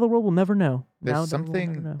now the world will never know. Now the world will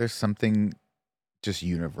never know. There's something just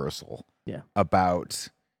universal Yeah. about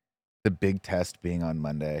the big test being on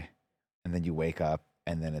Monday, and then you wake up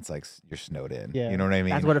and then it's like you're snowed in. Yeah. You know what I mean?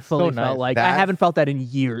 That's what it fully nice. felt like. I That- haven't felt that in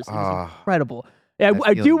years. It was Ah, incredible. Yeah, that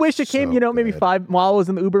I do feeling wish it is came, so maybe good. 5 while I was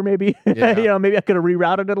in the Uber, maybe. Yeah. Maybe I could have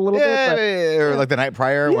rerouted it a little yeah, bit. or like the night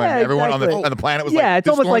prior when Yeah, everyone exactly. on the planet was Yeah, like, it's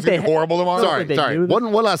this almost storm's like gonna they- be horrible tomorrow. Sorry. they knew this.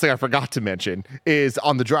 One last thing I forgot to mention is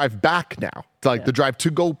on the drive back now, like the drive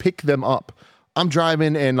to go pick them up. I'm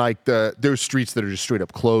driving and like there's streets that are just straight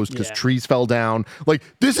up closed because Yeah. trees fell down. Like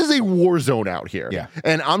this is a war zone out here. Yeah.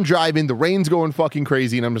 And I'm driving, the rain's going fucking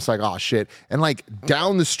crazy, and I'm just like, oh shit. And like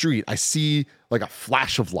down the street, I see like a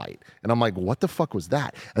flash of light, and I'm like, what the fuck was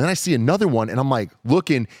that? And then I see another one, and I'm like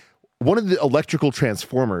looking. One of the electrical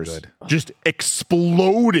transformers just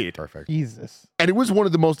exploded. Perfect. Jesus. And it was one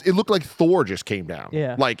of the most, it looked like Thor just came down.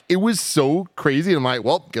 Yeah. Like it was so crazy. And I'm like,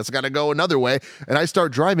 well, guess I got to go another way. And I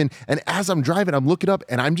start driving. And as I'm driving, I'm looking up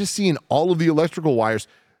and I'm just seeing all of the electrical wires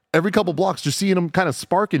every couple blocks, just seeing them kind of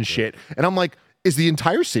spark and shit. And I'm like, is the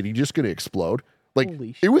entire city just going to explode? Like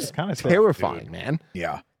Holy it was shit. Kinda sick, terrifying, man.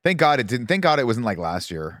 Yeah. Thank God it didn't. Thank God it wasn't like last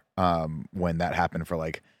year when that happened for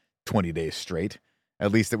like 20 days straight.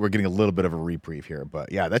 At least that we're getting a little bit of a reprieve here.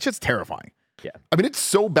 But yeah, that shit's terrifying. I mean, it's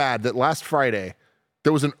so bad that last Friday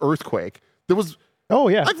there was an earthquake. There was, Oh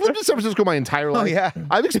yeah. I've lived in San Francisco my entire life. yeah.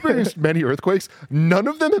 I've experienced many earthquakes. None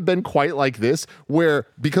of them have been quite like this, where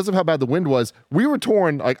because of how bad the wind was, we were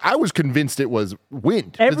torn. Like I was convinced it was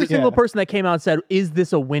wind. 'Cause Every it- single person that came out said, "Is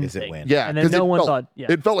this a wind Is it thing?" wind? yeah, and then 'cause no it one felt, thought, "Yeah."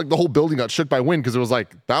 It felt like the whole building got shook by wind because it was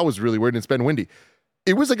like that was really weird and it's been windy.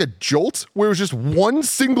 It was like a jolt where it was just one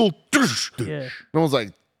single doosh, doosh. Yeah. And I was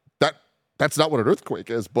like, that's not what an earthquake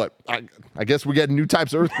is, but I guess we get new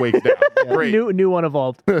types of earthquakes now. Great. New one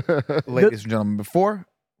evolved. Ladies and gentlemen, before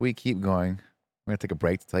we keep going, we're going to take a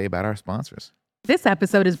break to tell you about our sponsors. This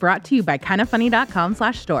episode is brought to you by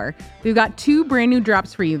kindafunny.com/store. We've got 2 brand new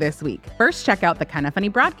drops for you this week. First, check out the Kinda Funny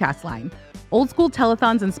broadcast line. Old School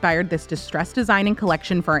Telethons inspired this distressed design and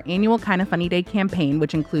collection for our annual Kinda Funny Day campaign,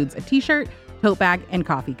 which includes a t-shirt, tote bag, and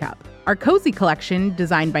coffee cup. Our cozy collection,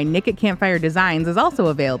 designed by Nick at Campfire Designs, is also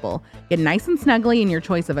available. Get nice and snuggly in your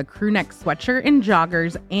choice of a crew neck sweatshirt and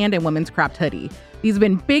joggers and a women's cropped hoodie. These have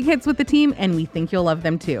been big hits with the team, and we think you'll love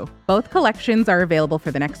them too. Both collections are available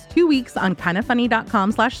for the next 2 weeks on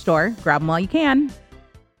kindafunny.com/store. Grab them while you can.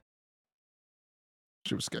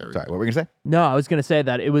 She was scary. Sorry, what were we going to say? No, I was gonna say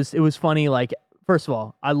that it was funny. Like, first of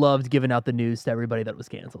all, I loved giving out the news to everybody that was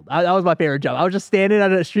canceled. That was my favorite job. I was just standing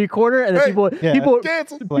at a street corner, and then Hey, people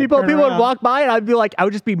canceled. Like, people turn would around. walk by, and I'd be like, I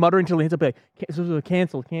would just be muttering to the hands up, like,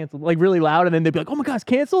 canceled, like really loud, and then they'd be like, oh my gosh,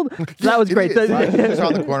 canceled. So that was it great. is. Just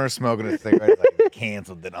on the corner smoking a cigarette, like,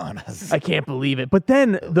 canceled it on us. I can't believe it. But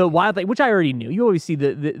then the wild thing, which I already knew, you always see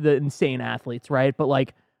the insane athletes, right? But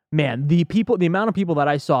like, man, the amount of people that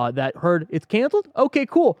I saw that heard it's canceled, okay,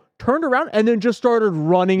 cool, turned around and then just started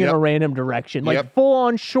running in Yep. a random direction, like Yep. full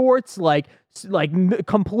on shorts, like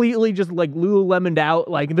completely just like Lululemoned out.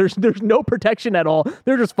 Like there's no protection at all.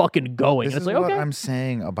 They're just fucking going. This It's is like, what okay, I'm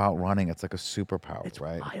saying about running. It's like a superpower, it's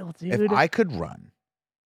right? wild, dude. If I could run,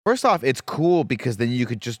 first off, it's cool because then you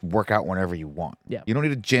could just work out whenever you want. Yeah. You don't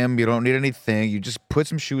need a gym. You don't need anything. You just put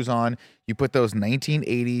some shoes on. You put those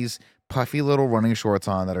 1980s puffy little running shorts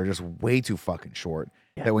on that are just way too fucking short.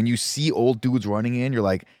 Yeah. That when you see old dudes running in, you're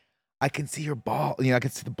like, I can see your ball. You know, I can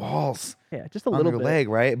see the balls yeah, just a on little your bit. leg,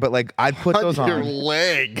 right? But like, I'd put those On your on.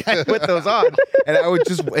 leg. I put those on, and I would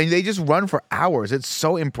just, and they just run for hours. It's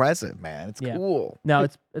so impressive, man. It's Yeah. cool. No,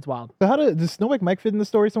 it's wild. So how did Snowbike Mike fit in the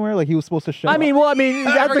story somewhere? Like he was supposed to show. I mean, up?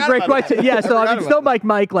 that's a forgot great about question. that. Yeah, I so I forgot mean, about Snowbike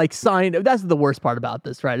Mike like signed. That's the worst part about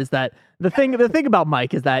this, right? Is that the thing about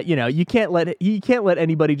Mike is that you can't let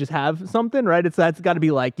anybody just have something, right? That's got to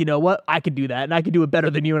be like, you know what, I could do that, and I could do it better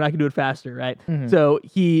than you, and I could do it faster, right? So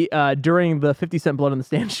he during the 50 Cent Blood on the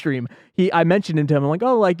Stand stream, I mentioned it to him. I'm like,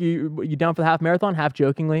 oh, like you down for the half marathon? Half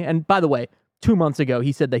jokingly, and by the way, 2 months ago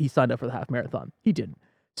he said that he signed up for the half marathon. He didn't.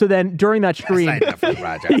 So then during that stream,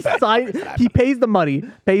 he pays the money,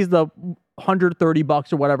 pays the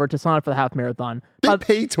 $130 or whatever to sign up for the half marathon. They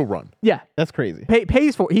pay to run. Yeah, That's crazy.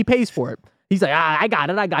 pays for it. He pays for it. He's like, I got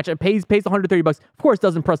it. I got you. Pays the $130. Of course,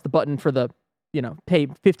 doesn't press the button for the, pay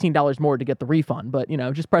 $15 more to get the refund, but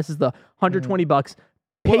just presses the $120.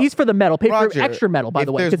 Pays for the medal, pays for Roger, extra medal, by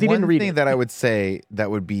the way, because he didn't read One thing it. that I would say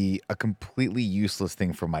that would be a completely useless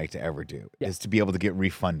thing for Mike to ever do is to be able to get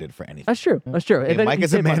refunded for anything. That's true. That's true. And If Mike he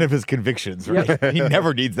is a saved man money. of his convictions, right? He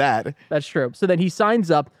never needs that. That's true. So then he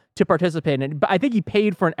signs up to participate in it. But I think he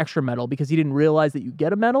paid for an extra medal because he didn't realize that you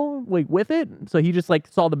get a medal with it. So he just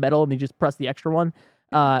saw the medal and he just pressed the extra one.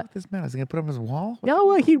 This man is he gonna put up on his wall? Yeah,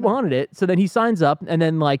 well, he wanted it. So then he signs up and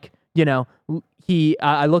then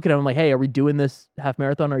I look at him, I'm like, hey, are we doing this half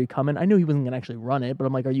marathon? Are you coming? I knew he wasn't going to actually run it, but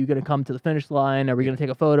I'm like, are you going to come to the finish line? Are we going to take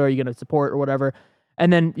a photo? Are you going to support or whatever?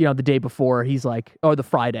 And then, the day before, he's like, or the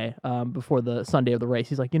Friday before the Sunday of the race,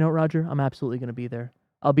 he's like, Roger, I'm absolutely going to be there.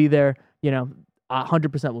 I'll be there.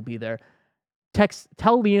 100% will be there.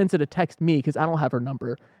 Tell Leanza to text me because I don't have her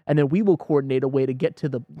number. And then we will coordinate a way to get to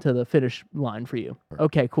the finish line for you. Right.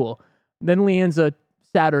 Okay, cool. Then Leanza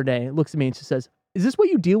Saturday looks at me and she says, is this what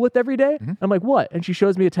you deal with every day? Mm-hmm. I'm like, what? And she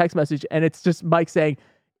shows me a text message and it's just Mike saying,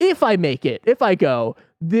 if I make it, if I go,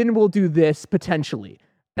 then we'll do this potentially.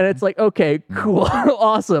 And it's like, okay, cool,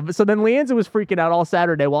 awesome. So then Leanza was freaking out all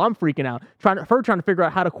Saturday while I'm freaking out, trying to figure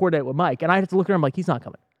out how to coordinate with Mike. And I had to look at him like, he's not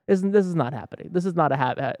coming. This is not happening. This is not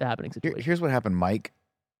a happening situation. Here's what happened. Mike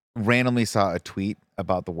randomly saw a tweet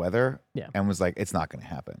about the weather and was like, it's not going to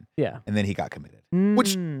happen. Yeah. And then he got committed.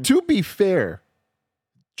 Which, to be fair,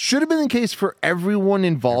 should have been the case for everyone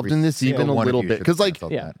involved in this even a little bit. Because,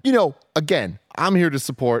 again, I'm here to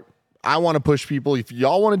support. I want to push people. If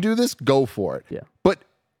y'all want to do this, go for it. Yeah. But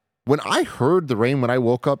when I heard the rain, when I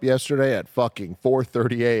woke up yesterday at fucking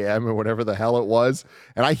 4:30 a.m. or whatever the hell it was,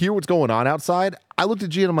 and I hear what's going on outside, I looked at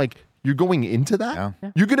G and I'm like, you're going into that?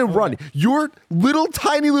 Yeah. You're going to run. Your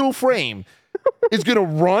tiny little frame is going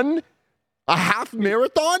to run a half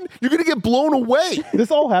marathon? You're going to get blown away.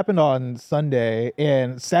 This all happened on Sunday,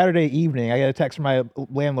 and Saturday evening, I get a text from my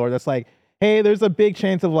landlord that's like, hey, there's a big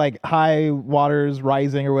chance of high waters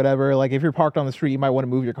rising or whatever. Like if you're parked on the street, you might want to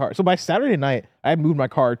move your car. So by Saturday night, I had moved my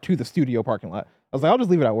car to the studio parking lot. I was like, I'll just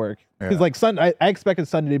leave it at work. Because I expected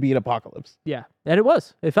Sunday to be an apocalypse. Yeah. And it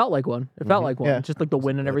was. It felt like one. It felt like one. Yeah. Just like the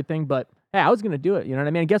wind and everything. But hey, I was going to do it. You know what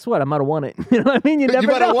I mean? And guess what? I might have won it. You know what I mean? You never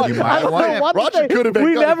might have know. won. You might have won it. Roger could have been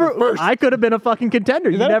We gunning never. for first. I could have been a fucking contender.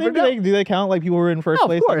 Is You that a never thing? know. Do they count like people were in first Oh,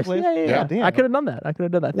 place? of course. second place? Yeah. Damn. I could have done that.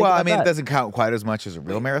 Think Well, about it that. doesn't count quite as much as a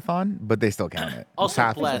real marathon, but they still count it. Also,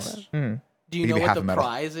 half of Bless, it. do you Maybe know what half the a medal.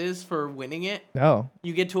 prize is for winning it? No.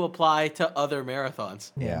 You get to apply to other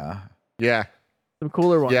marathons. Yeah. Yeah. Some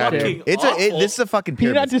cooler ones. Yeah, too. dude. It's Awful. this is a fucking Can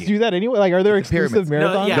you pyramid not just scheme. do that anyway? Like, are there It's a pyramid exclusive scheme.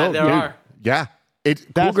 marathons? No, there are. Yeah. Cool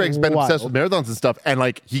That's Greg's been obsessed wild. with marathons and stuff, and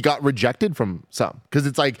he got rejected from some because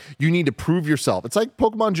it's you need to prove yourself. It's like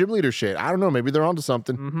Pokemon gym leader shit. I don't know. Maybe they're onto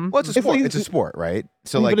something. Well, it's a It's sport. like- It's a sport, right?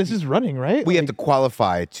 So but it's just running, right? we have to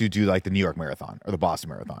qualify to do the New York Marathon or the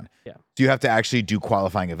Boston Marathon. Yeah. So you have to actually do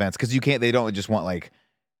qualifying events because you can't. They don't just want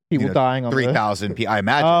people dying on 3,000 people. I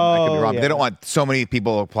imagine. I could be Oh, wrong. But yeah. they don't want so many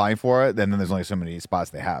people applying for it. Then there's only so many spots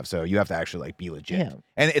they have. So you have to actually be legit. Damn.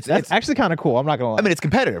 And it's That's actually kind of cool. I'm not gonna lie. I mean, it's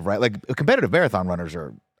competitive, right? Competitive marathon runners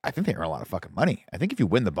are. I think they earn a lot of fucking money. I think if you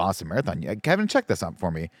win the Boston Marathon, Kevin, check this out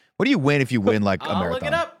for me. What do you win if you win a I'll marathon? look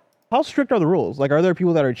it up. how strict are the rules? Like, are there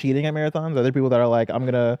people that are cheating at marathons? Are there people that are like, I'm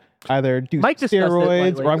gonna either do Mike discussed it steroids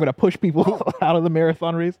lightly. or I'm gonna push people out of the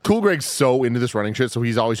marathon race? Cool Greg's so into this running shit, so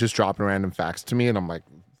he's always just dropping random facts to me, and I'm like,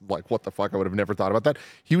 what the fuck? I would have never thought about that.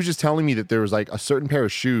 He was just telling me that there was a certain pair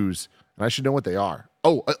of shoes, and I should know what they are.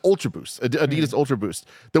 Oh, Ultra Boost, Adidas Ultra Boost,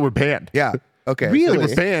 that were banned. Yeah. Okay. Really? They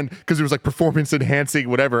were banned because it was performance enhancing,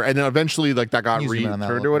 whatever, and then eventually that got Can you zoom in on that a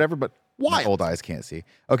returned little or bit? whatever. But My why? old eyes can't see.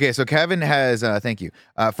 Okay, so Kevin has, thank you,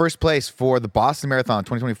 first place for the Boston Marathon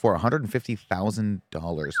 2024, $150,000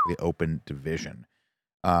 for the open division.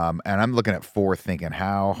 And I'm looking at fourth, thinking,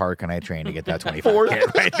 how hard can I train to get that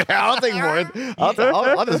 25K right there? I'll take fourth.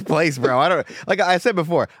 I'll just place, bro. I don't, like I said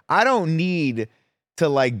before, I don't need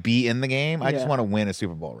to be in the game. I just Yeah. want to win a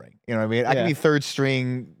Super Bowl ring. You know what I mean? I can Yeah. be third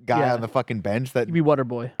string guy Yeah. on the fucking bench that You be water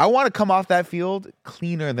boy. I want to come off that field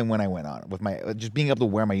cleaner than when I went on with my just being able to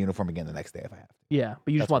wear my uniform again the next day if I have to. Yeah,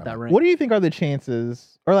 but you just That's want what I that mean. ring. What do you think are the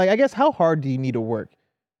chances, or I guess how hard do you need to work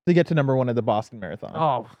to get to number one at the Boston Marathon?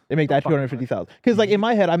 Oh, They make that fucking 250,000. Because in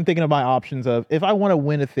my head, I'm thinking of my options of if I want to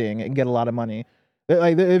win a thing and get a lot of money.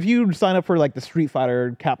 If you sign up for the Street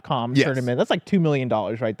Fighter Capcom Yes. tournament, that's $2 million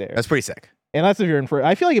right there. That's pretty sick. And that's if you're in for.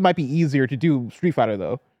 I feel like it might be easier to do Street Fighter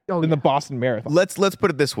though. Oh, than the yeah. Boston Marathon. Let's put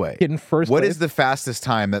it this way. Get in first What place. is the fastest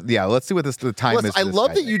time that? Yeah, let's see what the time Plus, is. for I this love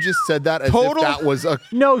guy. that you just said that as Total- if that was a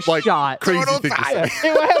No like, shot. crazy Total thing to time. say.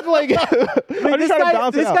 It would have like. I'm this just trying guy- to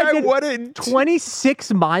balance this it guy out. did What in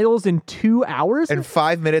 26 miles in 2 hours. in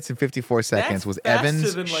 5 minutes and 54 seconds That's was faster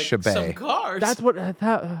Evans than, like, some Chabet cars. That's what that.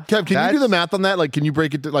 Kev, can you do That's- the math on that? Like, can you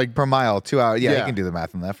break it to like? per mile, 2 hours. Yeah, Yeah. you can do the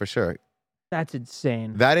math on that for sure. That's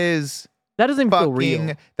insane. That is That doesn't even feel real.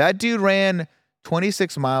 fucking. That dude ran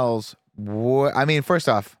 26 miles. I mean, first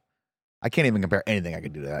off, I can't even compare anything I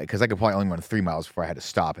could do to that because I could probably only run 3 miles before I had to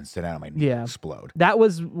stop and sit down and my knee Yeah. explode. That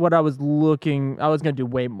was what I was looking. I was gonna do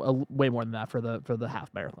way more than that for the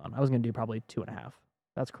half marathon. I was gonna do probably 2.5.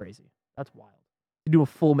 That's crazy. That's wild. To do a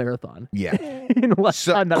full marathon Yeah. in less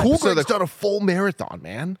So- time. That's Cool So Break's done a full marathon,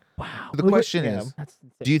 man. wow. The question yeah. is, That's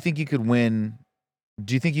insane. do you think you could win?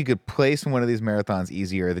 Do you think you could place in one of these marathons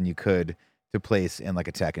easier than you could to place in like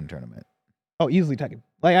a Tekken tournament? Oh, easily Tekken.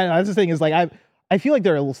 Like that's the thing is like I feel like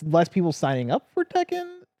there are less people signing up for Tekken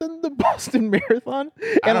than the Boston Marathon.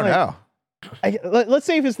 I don't know. Let's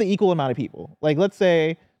say if it's the equal amount of people. Like let's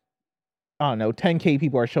say I don't know, 10K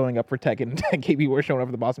people are showing up for Tekken and 10K people are showing up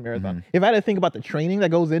for the Boston Marathon. Mhm. If I had to think about the training that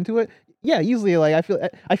goes into it, yeah, easily like I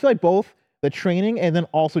feel like both the training and then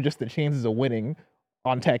also just the chances of winning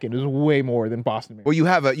on Tekken is way more than Boston Marathon. Well,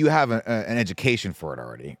 you have an education for it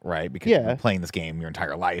already, right? Because you've Yeah. been playing this game your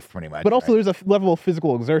entire life, pretty much. But also, right? there's a level of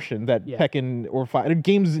physical exertion that Yeah. Tekken or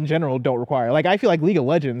games in general don't require. Like I feel like League of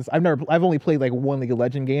Legends. I've only played like one League of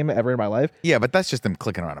Legends game ever in my life. yeah, but that's just them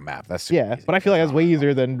clicking around a map. That's super Yeah, easy. but I feel like that's way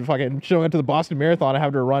easier than fucking showing up to the Boston Marathon and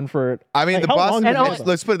having to run for. I mean, like, the how long Boston. is the And marathon?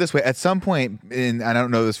 Let's put it this way: at some point, I don't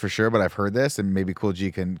know this for sure, but I've heard this, and maybe Cool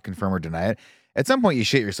G can confirm or deny it. At some point, you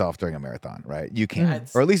shit yourself during a marathon, right? You can,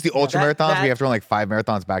 That's- or at least the ultra that- marathons. that- We have to run like 5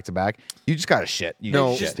 marathons back to back. You just gotta shit. You No,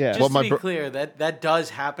 gotta Just, shit. Yeah. just Well, to my be bro- clear, that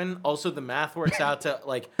does happen. Also, the math works out to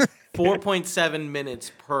like 4.7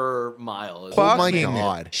 minutes per mile. is Oh my Fucking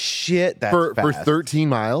God. shit! That's For fast. 13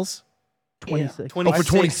 miles. 26. Oh, for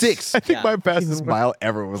 26. I think Yeah. my fastest mile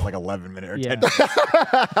ever was like 11 minutes or Yeah. 10 minutes.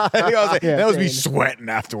 I think I was like, Yeah, that was me same. sweating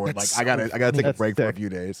afterward. Like I gotta take a That's break for a sick. few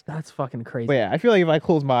days. That's fucking crazy. But yeah, I feel like if I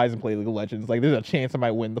close my eyes and play League of Legends, like there's a chance I might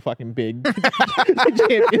win the fucking big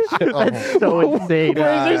championship. That's so insane.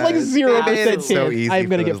 Whereas there's like God. 0% It's chance so easy I'm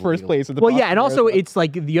gonna for get those first legal- place at the. Well, yeah, Boston and also Marathon. it's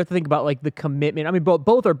like you have to think about like the commitment. I mean,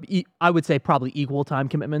 both are I would say probably equal time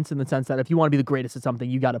commitments in the sense that if you want to be the greatest at something,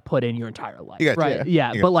 you got to put in your entire life. You got to, right? yeah.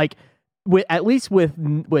 Yeah, You but like at least with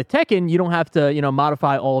Tekken, you don't have to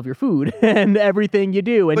modify all of your food and everything you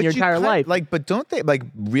do in But your you entire kinda- life. Like, but don't they like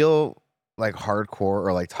real like hardcore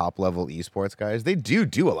or like top level esports guys? They do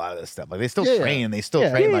a lot of this stuff. Like they still Yeah, yeah. train and they still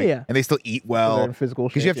Yeah. train Yeah, like yeah. and they still eat They're well in physical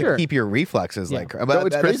because you have shape. to Sure. keep your reflexes Yeah. like. No, But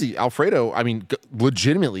it's crazy. Alfredo, I mean,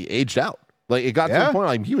 legitimately aged out. Like it got to Yeah. the point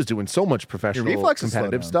like he was doing so much professional reflexes slow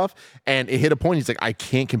competitive down. stuff, and it hit a point. He's like, I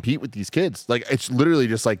can't compete with these kids. Like it's literally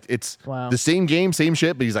just like it's Wow. the same game, same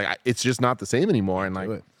shit, but he's like, it's just not the same anymore. And like,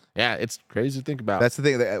 Do it. yeah, it's crazy to think about. That's the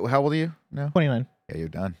thing. How old are you now? 29. Yeah, you're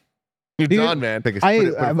done. You're Dude, done, man. Put a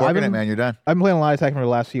I've fork in it, been- man. You're done. I've been playing a lot of Tekken for the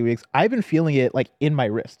last few weeks. I've been feeling it like in my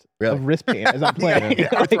wrist, Really? of wrist pain as I'm playing. Yeah,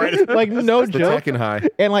 like no The joke. Tekken high.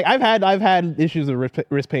 And like I've had issues with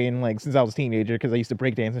wrist pain like since I was a teenager because I used to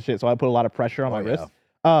break dance and shit. So I put a lot of pressure on my yeah.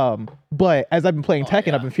 wrist. But as I've been playing Tekken,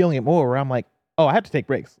 yeah. I've been feeling it more. Where I'm like, oh, I have to take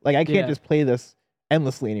breaks. Like I can't Yeah. just play this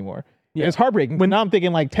endlessly anymore. Yeah. It's heartbreaking. When now I'm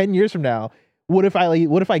thinking like 10 years from now, what if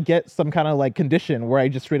I get some kind of like condition where I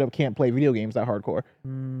just straight up can't play video games that hardcore?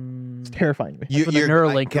 It's terrifying to me. You, When the you're-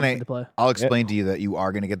 Neuralink can comes I? into play. I'll explain to you that you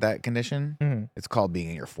are going to get that condition. Mhm. It's called being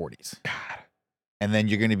in your 40s. And then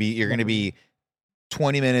you're going to be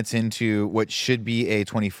 20 minutes into what should be a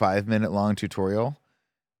 25-minute long tutorial,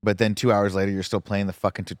 but then 2 hours later you're still playing the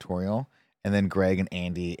fucking tutorial, and then Greg and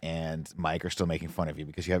Andy and Mike are still making fun of you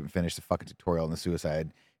because you haven't finished the fucking tutorial in the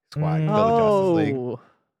Suicide Squad Mm. for the Justice League. Oh,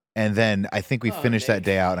 And then I think we Oh, finished that Nick.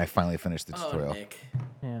 day out, and I finally finished the Oh, tutorial. Nick.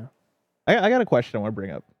 yeah. I got a question I want to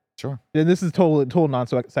bring up. Sure. And this is total non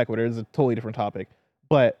sequitur. It's a totally different topic.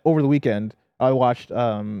 But over the weekend, I watched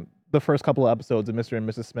the first couple of episodes of Mr. and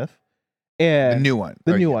Mrs. Smith, and The new one.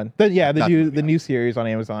 the Or- new one, the not the movie, the new series on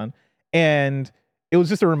Amazon, and it was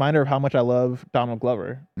just a reminder of how much I love Donald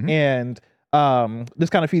Glover. Mhm. And this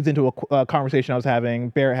kind of feeds into a conversation I was having.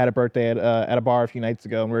 Barrett had a birthday at a bar a few nights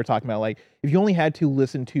ago, and we were talking about like if you only had to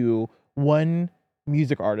listen to one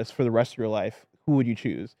music artist for the rest of your life, who would you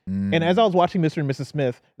choose? Mm. And as I was watching Mr. and Mrs.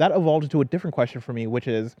 Smith, that evolved into a different question for me, which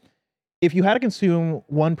is if you had to consume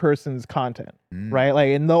one person's content, Mm. right? Like,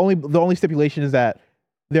 and the only stipulation is that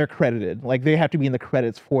they're credited, like they have to be in the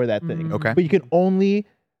credits for that thing. Mm. Okay. But you can only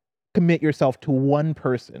commit yourself to one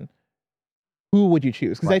person. Who would you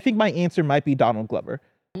choose? Because I Right. think my answer might be Donald Glover.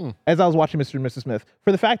 as I was watching Mr. and Mrs. Smith,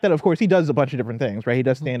 for the fact that, of course, he does a bunch of different things, right? He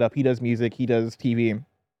does stand up, he does music, he does TV,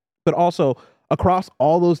 but also across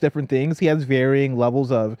all those different things, he has varying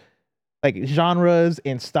levels of like genres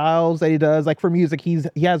and styles that he does. Like for music, he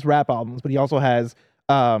has rap albums, but he also has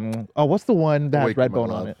what's the one that has Awaken My Redbone on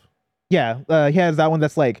Love. it? Yeah, he has that one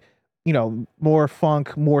that's like, you know, more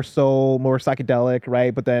funk, more soul, more psychedelic,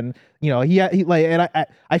 right? But then, you know, he like, and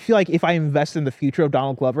I feel like if I invest in the future of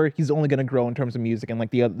Donald Glover, he's only going to grow in terms of music and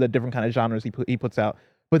like the different kind of genres he puts out.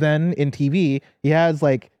 But then in TV, he has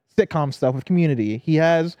like sitcom stuff with Community. He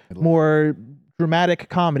has more dramatic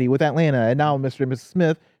comedy with Atlanta, and now Mr. and Mrs.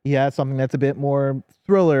 Smith, he has something that's a bit more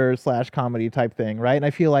thriller / comedy type thing, right? And I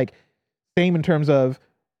feel like same in terms of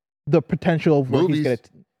the potential of what he's Movies. gonna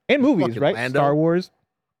and movies, Fucking right? Lando. Star Wars.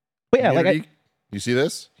 But yeah, like Community. You see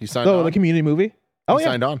this? He signed oh, on. the Community movie. Oh He yeah.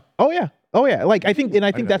 signed on. Oh yeah. Oh yeah. Like I think didn't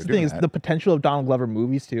that's know the they were thing is doing the potential of Donald Glover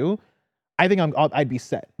movies too. I think I'd be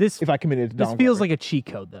set This if I committed to this Donald feels Glover. like a cheat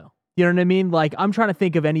code though. You know what I mean? Like I'm trying to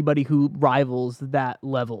think of anybody who rivals that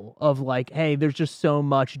level of like, hey, there's just so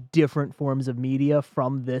much different forms of media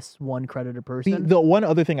from this one credited person. The one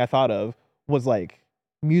other thing I thought of was like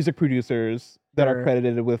music producers that are Sure.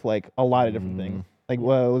 credited with like a lot of different things. Like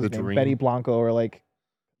what was The his name? Dream. Betty Blanco or like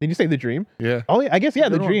did you say The Dream? Yeah. Oh yeah, I guess yeah,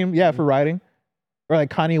 The Good one. Dream. Yeah, for writing. Or like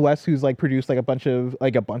Kanye West who's like produced like a bunch of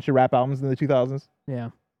rap albums in the 2000s. Yeah.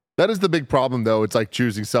 That is the big problem, though. It's like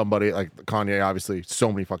choosing somebody like Kanye. Obviously,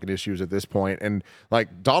 so many fucking issues at this point, and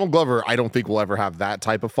like Donald Glover, I don't think will ever have that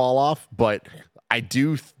type of fall off. But I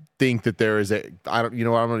do think that there is I don't. You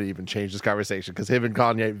know what? I'm going to even change this conversation because him and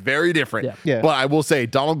Kanye very different. Yeah. Yeah. But I will say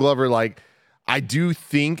Donald Glover, like I do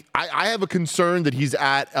think I have a concern that he's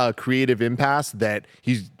at a creative impasse that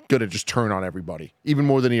he's gonna just turn on everybody even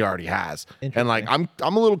more than he already has. And like I'm a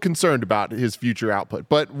little concerned about his future output,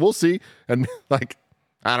 but we'll see. And like.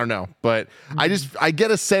 I don't know, but I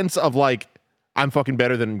get a sense of like I'm fucking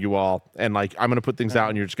better than you all, and like I'm gonna put things out,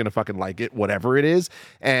 and you're just gonna fucking like it, whatever it is.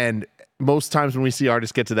 And most times when we see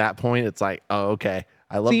artists get to that point, it's like, oh, okay,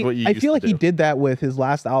 I love See, what you. I used feel to like he do. did that with his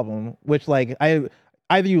last album, which like either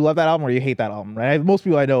you love that album or you hate that album, right? Most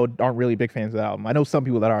people I know aren't really big fans of that album. I know some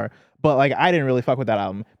people that are, but like I didn't really fuck with that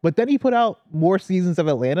album. But then he put out more seasons of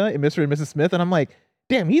Atlanta and Mr. and Mrs. Smith, and I'm like,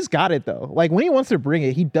 damn, he's got it though. Like when he wants to bring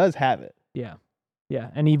it, he does have it. Yeah. Yeah.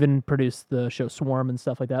 And even produced the show Swarm and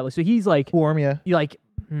stuff like that. Like, so he's like, Form, yeah. you like,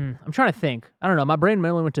 I'm trying to think. I don't know. My brain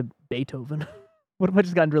mainly went to Beethoven. What if I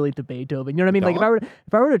just got really to Beethoven? You know what I mean? Like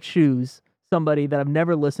if I were to choose somebody that I've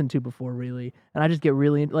never listened to before, really, and I just get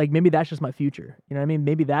really like maybe that's just my future. You know what I mean?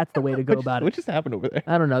 Maybe that's the way to go about What it. just happened over there?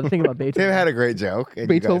 I don't know. The thing about Beethoven. Tim had a great joke, and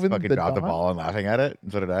Beethoven, you guys fucking the dropped the Dawn? ball and laughing at it.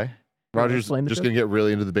 And so did I. Roger's Explain the just joke. gonna get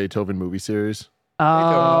really into the Beethoven movie series.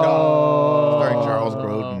 Oh. Starring Charles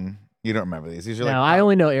Grodin. You don't remember these. These are like No, I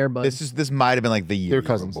only know Airbud. this might have been like the year They're you were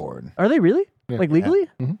cousins. born. Are they really? Yeah. Like legally?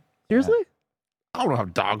 Mhm. Seriously? I don't know how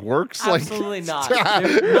dog works. Absolutely like, not. Stop.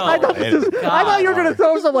 No. I thought, it is I thought you were gonna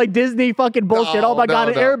throw some like Disney fucking bullshit. Oh my No, god,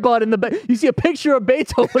 no, an no. Airbud in the you see a picture of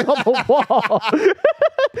Beethoven on the wall,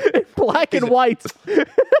 in black and white.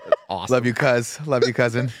 Awesome. Love you,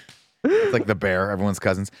 cousin. It's like the bear. Everyone's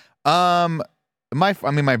cousins.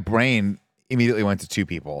 My brain immediately went to two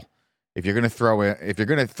people. If you're gonna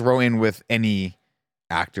throw in with any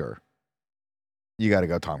actor, you got to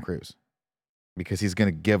go Tom Cruise, because he's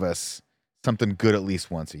gonna give us something good at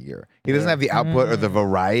least once a year. He doesn't have the output or the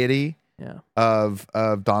variety Yeah. of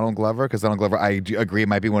Donald Glover, because Donald Glover, I do agree,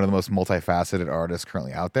 might be one of the most multifaceted artists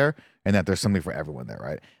currently out there, and that there's something for everyone there,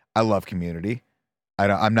 right? I love Community.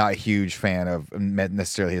 I'm not a huge fan of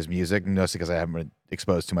necessarily his music, mostly because I haven't been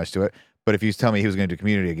exposed too much to it. But if you tell me he was going to do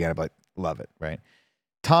Community again, I'd be like, love it, right?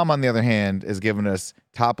 Tom, on the other hand, has given us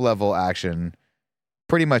top level action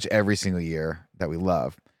pretty much every single year that we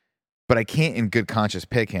love. But I can't in good conscience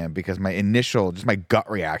pick him because my gut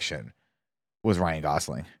reaction was Ryan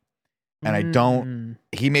Gosling. And I don't,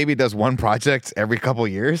 he maybe does one project every couple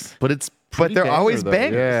years, but it's but they're banger, always though.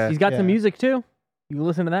 bangers. Yeah. He's got Yeah. some music too. You can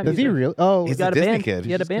listen to that. Does he music. really? Oh, He's got a a Disney band. kid.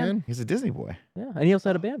 He had a band. He's a Disney boy. Yeah, and he also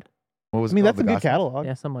had a band. What was I it mean called? that's a The good Gosling? catalog.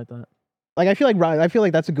 Yeah, something like that. Like I feel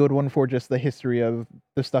like that's a good one for just the history of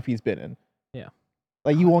the stuff he's been in. Yeah.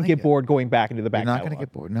 Like you I won't like get it. bored going back into the back. You're not going to catalog.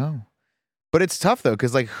 get bored. No. But it's tough though,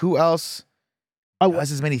 because like who else Oh,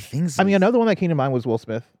 does as many things? I mean, as- another one that came to mind was Will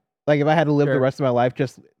Smith. Like if I had to live Sure. the rest of my life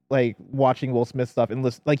just like watching Will Smith stuff and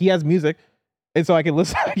listen, like he has music, and so I can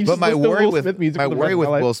listen. I can But just my listen to worry Will with Smith music my for the worry rest of with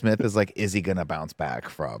my life. Will Smith is like, is he gonna bounce back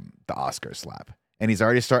from the Oscar slap? And he's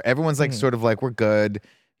already everyone's like Hmm. sort of like, we're good.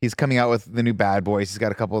 He's coming out with the new Bad Boys. He's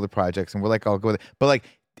got a couple other projects, and we're like, I'll go with it. But like,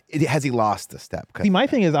 has he lost a step? 'Cause See, my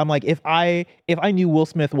thing is, I'm like, if I knew Will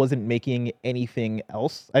Smith wasn't making anything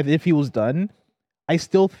else, if he was done, I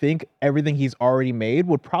still think everything he's already made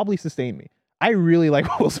would probably sustain me. I really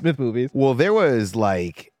like Will Smith movies. Well, there was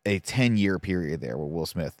like a 10-year period there where Will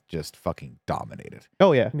Smith just fucking dominated.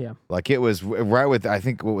 Oh yeah. Yeah. Like it was right with, I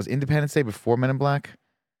think, what was Independence Day before Men in Black?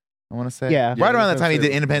 I want to say. Yeah. Right around that time he Independence did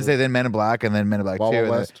Day Independence Day, then Men in Black, and then Men in Black 2. Wild Wild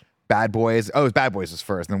and then West. Bad Boys. Oh, it was Bad Boys was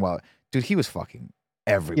first. And then, well, dude, he was fucking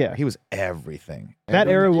everywhere. Yeah. He was everything. That And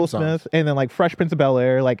era theme Will songs. Smith, and then like Fresh Prince of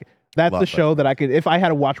Bel-Air, like that's Love the Fresh show that I could, if I had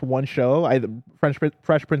to watch one show,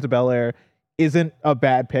 Fresh Prince of Bel-Air isn't a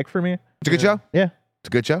bad pick for me. It's a good show. Yeah. It's a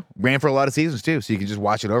good show. Ran for a lot of seasons too, so you can just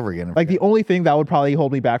watch it over again. Like the only thing that would probably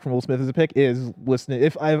hold me back from Will Smith as a pick is listening.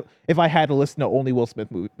 If I had to listen to only Will Smith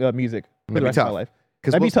music for the That'd be rest of my tough. life,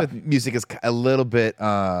 because that'd Will be tough. Smith music is a little bit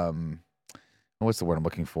what's the word I'm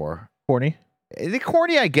looking for? Corny. Is it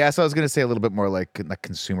corny? I guess I was gonna say a little bit more like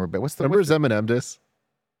consumer. But Remember his Eminem diss?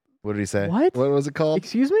 what did he say? What? What was it called?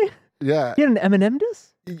 Excuse me? Yeah, He had an Eminem diss?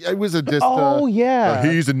 it was a diss. Oh yeah.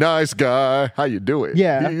 he's a nice guy. How you doing?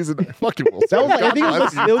 Yeah. he's a fucking Will That was Smith. like, I think it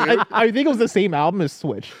was, God the, bless it you, was, I think it was the same album as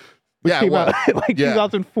Switch. Which Yeah, it came was. out like Yeah.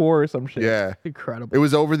 2004 or some shit. Yeah, Incredible. it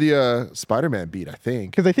was over the Spider-Man beat, I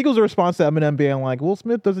think. Because I think it was a response to Eminem being like, Will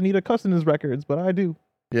Smith doesn't need a cuss in his records, but I do.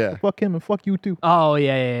 Yeah. Fuck him and fuck you too. Oh,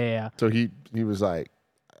 yeah. So he was like,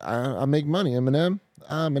 I make money, Eminem.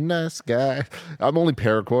 I'm a nice guy. I'm only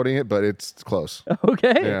paraquoting it, but it's close.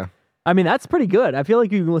 Okay. Yeah. I mean, that's pretty good. I feel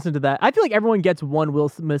like you can listen to that. I feel like everyone gets one Will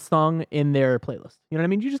Smith song in their playlist. You know what I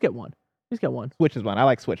mean? You just get one. You just get one. Switch is one. I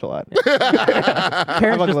like Switch a lot. Parents like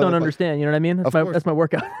just Will don't Smith. understand. You know what I mean? Of course. That's my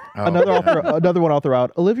workout. Oh, Another one I'll throw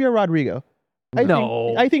out. Olivia Rodrigo.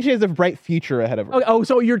 No. I think she has a bright future ahead of her. Oh,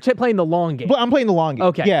 so you're playing the long game. But I'm playing the long game.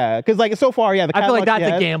 Okay. Yeah, because like so far, yeah, the I feel like catalog she that's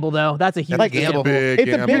a has- gamble, though. That's a huge That's a gamble. Big It's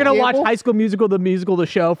a gamble. big You're gonna watch gamble. High School Musical, the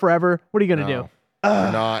show forever. What are you gonna No. do?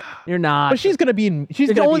 You're not. You're not. But she's gonna be in.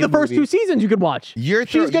 She's It's gonna only be the in first movie. 2 seasons you could watch.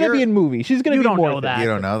 She's gonna be in movie. She's gonna You be don't more know of that. You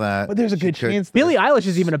don't know that. But there's a She good could- chance. Billie Eilish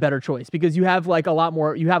is even a better choice because you have like a lot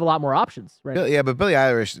more options, right? Yeah, but Billie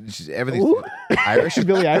Eilish, everything's Ooh. Irish.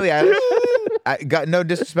 Billie Eilish. I got no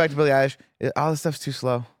disrespect to Billie Eilish. All this stuff's too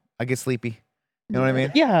slow. I get sleepy. You know what I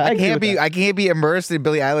mean? Yeah, I agree can't with be. that. I can't be immersed in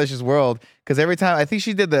Billie Eilish's world because every time I think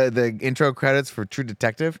she did the intro credits for True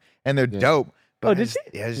Detective and they're dope. But Oh, I did just,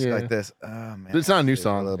 she? Yeah, it's just Yeah. like this. Oh man, But it's not a new It's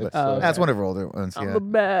song. little bit. It's, That's one of her older ones. I'm Yeah, a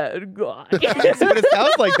bad guy. but it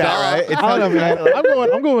sounds like that, right? It I don't know, sounds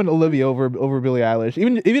man. I'm going Olivia over Billie Eilish.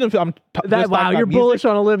 Even if I'm just Wow, talking you're about bullish music,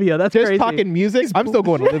 on Olivia. That's just crazy. talking music. I'm still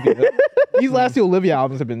going Olivia. These last 2 Olivia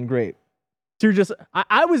albums have been great. So you're just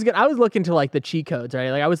I was looking to like the cheat codes, right?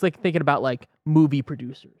 Like I was like thinking about like movie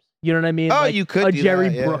producers. You know what I mean? Oh, Like, you could a do Jerry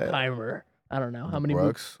that, yeah. Bruckheimer. I don't know how many movies.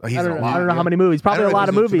 Brooks. Oh, he's I in don't, a know, I lot. don't know how many movies. Probably I a don't know lot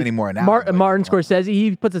of if there's too movies. many more now, but- Martin Scorsese,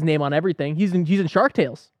 he puts his name on everything. He's in Shark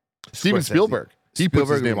Tales. Steven Scorsese. Spielberg. He puts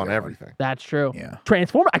his Spielberg name would on be a good everything. That's true. Yeah.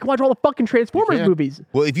 Transformer. I can watch all the fucking Transformers can. movies.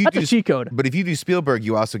 Well, if you That's do a cheat code. But if you do Spielberg,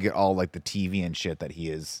 you also get all like the TV and shit that he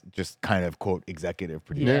is just kind of quote executive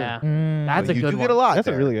producer. Yeah, that's So a you good do one. get a lot. That's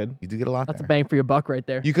a there. really good. You do get a lot. That's a there. bang for your buck right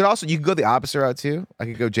there. You could go the opposite route too. I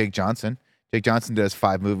could go Jake Johnson. Jake Johnson does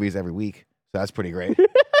 5 movies every week, so that's pretty great.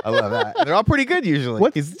 I love that. They're all pretty good usually.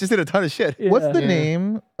 What's- He's just did a ton of shit. What's the Yeah.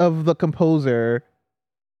 name of the composer?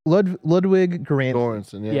 Ludwig Göransson.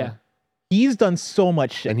 Sorensen, yeah. Yeah. He's done so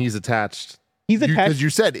much shit. And he's attached. He's attached. Because you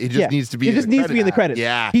said it just yeah. needs to be. It just needs to be in the credits.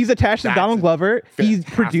 Yeah. He's attached to That's Donald Glover. He's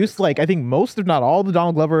fantastic. produced like I think most, if not all, the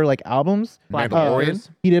Donald Glover like albums. Black Mandalorian. Panthers.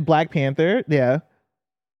 He did Black Panther. Yeah,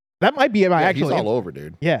 that might be my Yeah, actual. he's all over,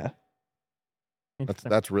 dude. Yeah,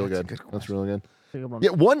 That's real That's a good. good That's really good. Interesting.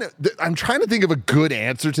 Yeah, I'm trying to think of a good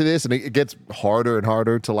answer to this, and it gets harder and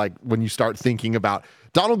harder to like when you start thinking about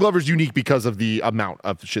Donald Glover's unique because of the amount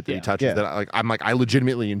of shit that he touches. Yeah. That I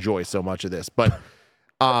legitimately enjoy so much of this, but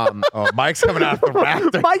Oh, Mike's coming out the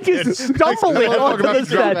rafters. Mike is stumbling Motherfucker onto about the to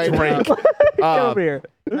drop set. that drink. Get over here.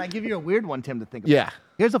 Can I give you a weird one, Tim, to think about? yeah,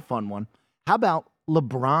 Here's a fun one. How about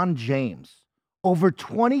LeBron James? Over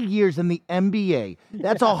 20 years in the NBA.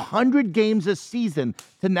 That's 100 games a season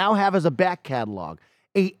to now have as a back catalog.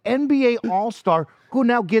 A NBA All-Star who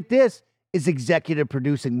now, get this, is executive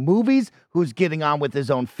producing movies, who's getting on with his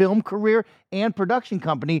own film career and production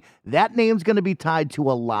company. That name's going to be tied to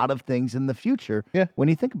a lot of things in the future. Yeah. When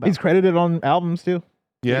you think about he's it. credited on albums too.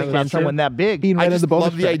 yeah. From someone that big. He I invented just the bonus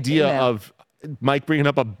love the track. idea Amen. of Mike bringing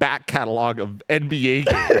up a back catalog of NBA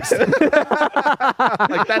games.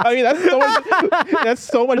 I mean, that's so much. That's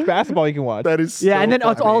so much basketball you can watch. That is Yeah, so and then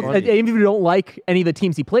it's all. fucking funny. Even if you don't like any of the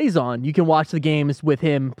teams he plays on, you can watch the games with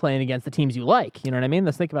him playing against the teams you like. You know what I mean?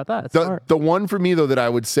 Let's think about that. It's The, smart. the one for me though that I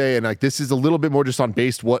would say, and like this is a little bit more just on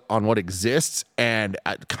what exists, and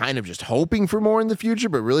kind of just hoping for more in the future,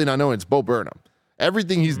 but really not knowing, it's Bo Burnham.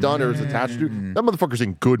 Everything he's done or is attached to, that motherfucker's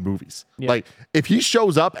in good movies. Like, if he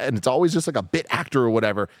shows up and it's always just like a bit actor or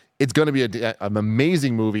whatever, it's going to be an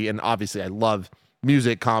amazing movie. And obviously, I love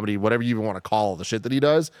music, comedy, whatever you even want to call the shit that he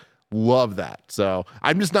does. Love that. So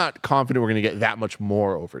I'm just not confident we're going to get that much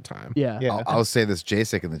more over time. Yeah. I'll say this.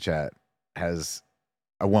 Jasic in the chat has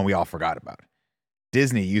a one we all forgot about.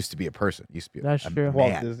 Disney used to be a person. Used to be That's a true.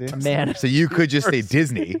 Walt man. Disney. Man. So you could just say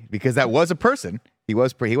Disney because that was a person. He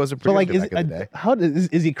was a producer So like, back in the day. how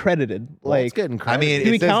is he credited? Well, it's Like, getting I mean,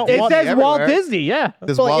 Do we it says, count It Walt- says Walt everywhere. Disney. Yeah. It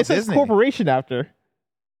says so like, Walt it says Disney. corporation after.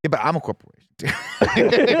 Yeah, but I'm a corporation too. You know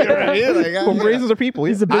what I mean? Like, Corporations are people.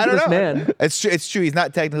 He's a I don't know. businessman. It's true. It's true. He's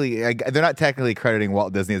not technically. They're not technically crediting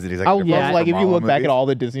Walt Disney as an I executive. would Yeah. love like if you Marvel look back movies. at all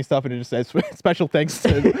the Disney stuff and it just says special thanks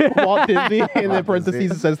to Walt Disney, and then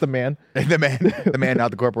parentheses it says the man, the man, not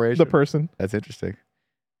the corporation. the person. That's interesting.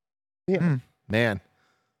 Man,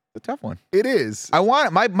 It's a tough one. it is. I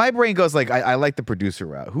want my brain goes like I like the producer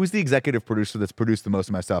route. Who's the executive producer that's produced the most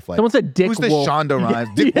of my stuff? Like Someone said Dick who's the Wolf. Shonda Rhimes?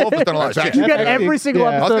 Dick Wolf has done a lot of shit. You got Yeah. every single Yeah.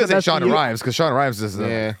 I episode. was of gonna say SVU. Shonda Rhimes because Shonda Rhimes is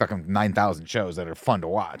Yeah. fucking 9,000 shows that are fun to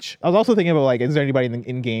watch. I was also thinking about like, is there anybody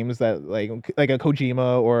in games that like a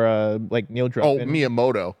Kojima or like Neil Oh, Druckmann?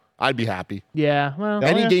 Miyamoto. I'd be happy. Yeah. Well. Oh,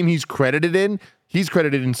 Any yeah. game he's credited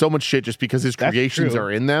in so much shit just because his That's creations true.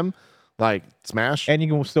 are in them. Like Smash. And you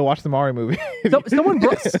can still watch the Mario movie.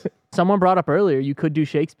 Someone brought up earlier. You could do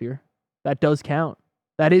Shakespeare. That does count.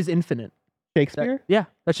 That is infinite. Shakespeare? Yeah.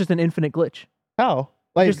 That's just an infinite glitch. How?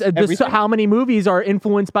 Like Just everything? how many movies are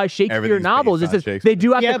influenced by Shakespeare Everything's novels? based It's on just, Shakespeare. they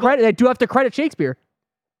do have Yeah, to but- credit. They do have to credit Shakespeare.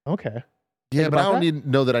 Okay. Yeah, but I about don't that? need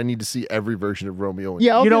know that I need to see every version of Romeo and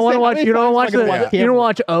Yeah, I was You don't gonna want to say, watch. how many You don't times watch am I the. gonna watch You don't Hamlet?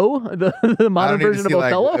 watch O, the I don't modern need to version of see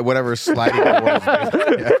like Othello. whatever sliding doors.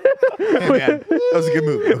 Yeah. Hey, man, that was a good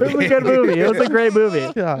movie. It was a good movie. It was a great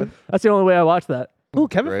movie. God. That's the only way I watched that. Ooh,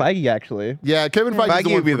 Kevin Right. Feige actually. Yeah, Kevin Feige's Feige the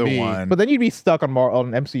one would be for the me. one. But then you'd be stuck on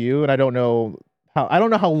on MCU, and I don't know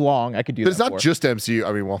how long I could do But that. it's not just MCU.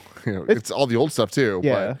 I mean, well, it's all the old stuff too.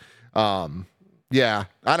 Yeah. But, yeah,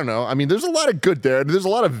 I don't know. I mean, there's a lot of good there, and there's a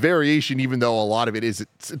lot of variation, even though a lot of it is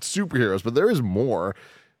it's superheroes, but there is more.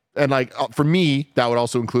 And like for me, that would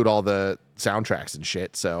also include all the soundtracks and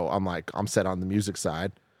shit. So I'm set on the music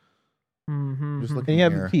side. Mm-hmm. Just And looking you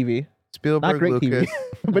have here. TV, Spielberg, not great Lucas. TV,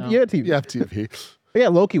 but No. yeah, TV. You have TV. Yeah,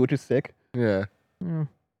 Loki, which is sick. Yeah.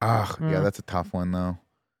 Yeah, that's a tough one though.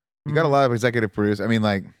 You got a lot of executive producers. I mean,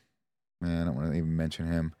 like, man, I don't want to even mention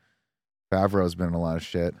him. Favreau's been in a lot of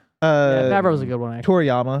shit. Yeah, Favreau was a good one. Actually.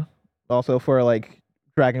 Toriyama, also for like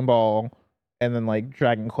Dragon Ball, and then like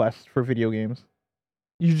Dragon Quest for video games.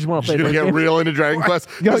 You just want to play. You those get games? real into Dragon Quest.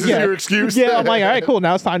 Yeah, This is yeah. your excuse. Yeah, I'm like, all right, cool.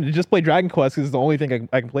 Now it's time to just play Dragon Quest because it's the only thing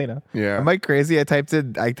I can play now. Yeah. Am I crazy? I typed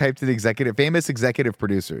in famous executive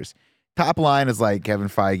producers. Top line is like Kevin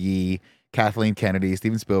Feige, Kathleen Kennedy,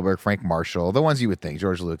 Steven Spielberg, Frank Marshall, the ones you would think,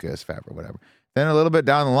 George Lucas, Favreau, whatever. Then a little bit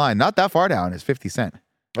down the line, not that far down, is 50 Cent.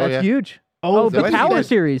 Oh, That's yeah. huge. Oh, the 50 Power Cent.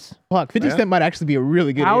 series. Fuck, 50 Yeah. Cent might actually be a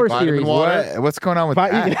really good Power Vitamin series. water. What's going on with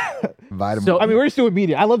that? Vitamin. So- I mean, we're just doing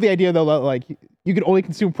media. I love the idea though that like you can only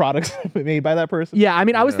consume products made by that person. Yeah, I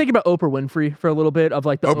mean, I was thinking about Oprah Winfrey for a little bit of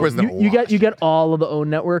like the Oprah's own, the you get all of the OWN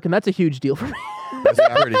network, and that's a huge deal for me. That's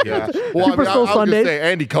pretty good. Yeah. Well, Super Soul I was gonna Sundays. say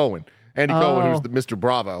Andy Cohen. Andy Cohen, Oh. who's the Mr.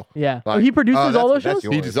 Bravo. Yeah. Like- He produces all those that's shows.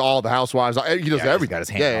 yours. He does all the Housewives. He does he's everything. got his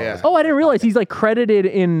hand all yeah, over yeah. it. Oh, I didn't realize he's like credited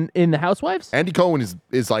in the Housewives. Andy Cohen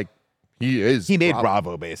is like he is. He made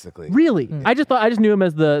Bravo, basically. Really? I just knew him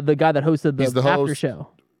as the guy that hosted He's the the after host. show.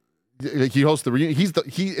 Like, he hosts the reunion. He's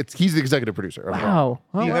the executive producer. of Bravo. Wow.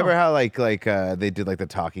 Oh, Do you wow. remember how like they did like the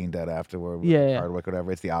Talking Dead afterward with Yeah, yeah. Hardwick,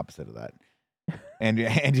 whatever? It's the opposite of that. And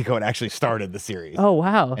Andy Cohen actually started the series. Oh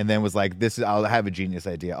wow. And then was like, I'll have a genius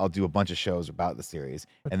idea. I'll do a bunch of shows about the series.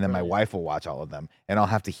 And then my wife will watch all of them. And I'll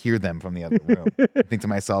have to hear them from the other room. I think to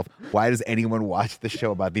myself, why does anyone watch the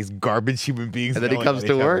show about these garbage human beings? And then he yelling comes at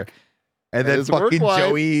to each other? work. And then his work fucking life.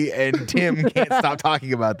 Joey and Tim can't stop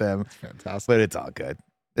talking about them. Fantastic. But it's all good.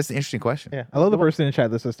 That's an interesting question. Yeah, I love the person in chat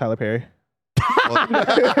that says Tyler Perry.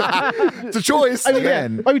 It's a choice. I mean,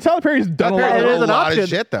 Again, I mean Tyler Perry's done a lot, It is a an lot option. of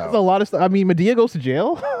shit a though. lot of stuff. I mean, Medea goes to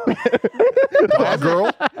jail. Gone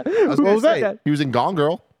Girl. I was gonna was that say, guy? He was in Gone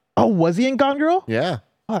Girl. Oh, was he in Gone Girl? Yeah.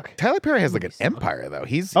 Fuck. Tyler Perry has like an empire though.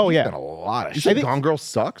 He's yeah. done a lot of You shit. said Gone Girl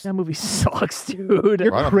sucks? That movie sucks, dude.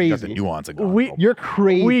 You're Well, I don't think that's crazy. the nuance of Gone We- Girl. You're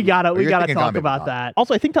crazy. we gotta You're talk thinking Zombie about Bomb. that.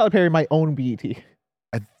 Also, I think Tyler Perry might own BET.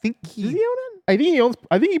 I think Does he he. own it? I think he owns.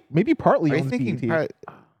 I think he maybe partly Are you owns thinking BET.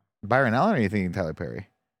 Byron Allen or are you thinking Tyler Perry?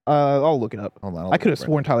 I'll look it up. Hold on. I'll I could have look it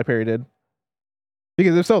sworn Tyler Perry did.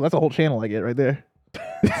 Because if so, that's a whole channel I get right there.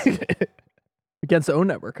 Against the OWN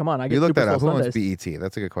network. Come on, I right. get You looked Super that up. Who Soul owns Sundays. BET?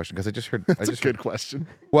 That's a good question because I just heard. I That's a just good heard. question.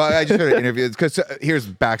 Well, I just heard an interview because here's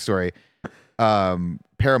backstory.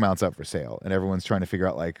 Paramount's up for sale, and everyone's trying to figure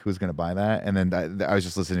out like who's going to buy that. And then I was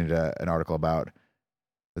just listening to an article about.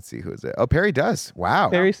 Let's see, who is it? Oh, Perry does. Wow.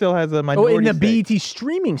 Perry still has a Oh, minority in the stake. BET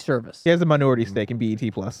streaming service. He has a minority stake in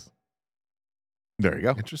BET Plus. There you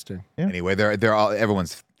go. Interesting. Yeah. Anyway, they're all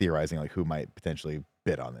everyone's theorizing like who might potentially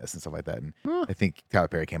bid on this and stuff like that. And I think Tyler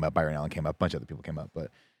Perry came up, Byron Allen came up, a bunch of other people came up, but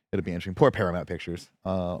it'll be interesting. Poor Paramount Pictures.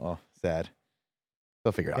 Oh, sad.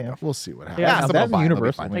 They'll figure it out. Yeah. though. We'll see what happens. Yeah, someone that's will buy it, they'll be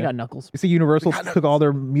Universal, fine. They got Knuckles. You see, Universal God, took all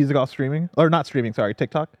their music off streaming, or not streaming. Sorry,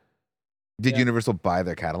 TikTok. Did Yeah. Universal buy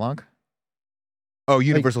their catalog? Oh,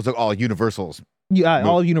 Universal took all Universal's. Yeah,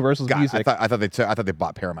 No. all Universal's God, music. I thought they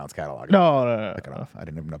bought Paramount's catalog. No. Look it off. I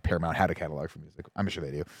didn't even know Paramount had a catalog for music. I'm sure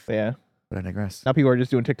they do, Yeah. but I digress. Now people are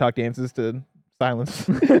just doing TikTok dances to silence.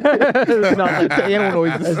 There's nothing. Animal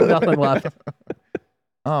noises. There's nothing left.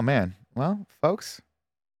 Oh man. Well, folks,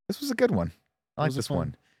 this was a good one. I like was this fun.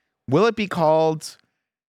 one. Will it be called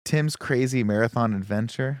Tim's Crazy Marathon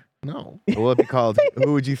Adventure? No. Or will it be called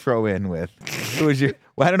Who Would You Throw In With? Who would you?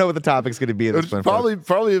 Well, I don't know what the topic's going to be. At this It's point,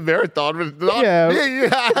 probably a marathon, but not, Yeah.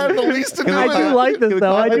 I have the least to do I with do it. like this Can we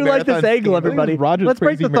though. call I it do like this Marathon angle, Theme? everybody. Roger's Let's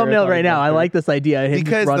break the Crazy thumbnail Marathon right now. I Adventure. like this idea. Him just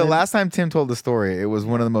because the running. last time Tim told the story, it was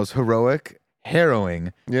one of the most heroic,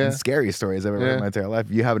 harrowing, Yeah. and scary stories I've ever heard Yeah. in my entire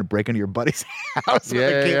life. You having to break into your buddy's house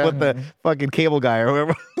Yeah, with the fucking cable guy or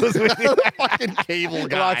whoever was with you. Fucking cable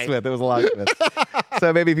guy. Locksmith. It was a locksmith.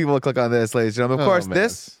 So maybe people will click on this, ladies and gentlemen. Of Oh, course, man.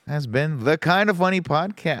 this has been the Kind of Funny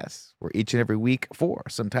podcast, where each and every week, 4,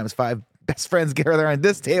 sometimes 5 best friends gather around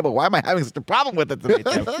this table. Why am I having such a problem with it today,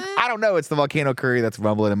 Tim? I don't know. It's the volcano curry that's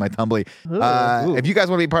rumbling in my tumbly. If you guys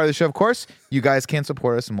want to be part of the show, of course, you guys can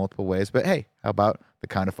support us in multiple ways. But hey, how about the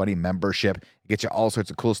Kind of Funny membership? It gets you all sorts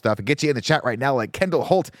of cool stuff. It gets you in the chat right now, like Kendall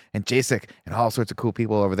Holt and Jasek and all sorts of cool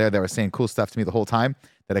people over there that were saying cool stuff to me the whole time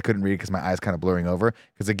that I couldn't read because my eyes kind of blurring over.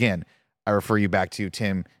 Because again, I refer you back to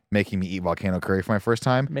Tim making me eat volcano curry for my first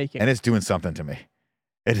time, Making. and it's doing something to me.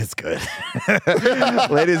 It is good.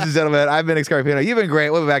 Ladies and gentlemen, I've been Xcarpino. You've been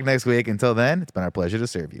great. We'll be back next week. Until then, it's been our pleasure to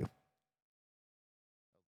serve you.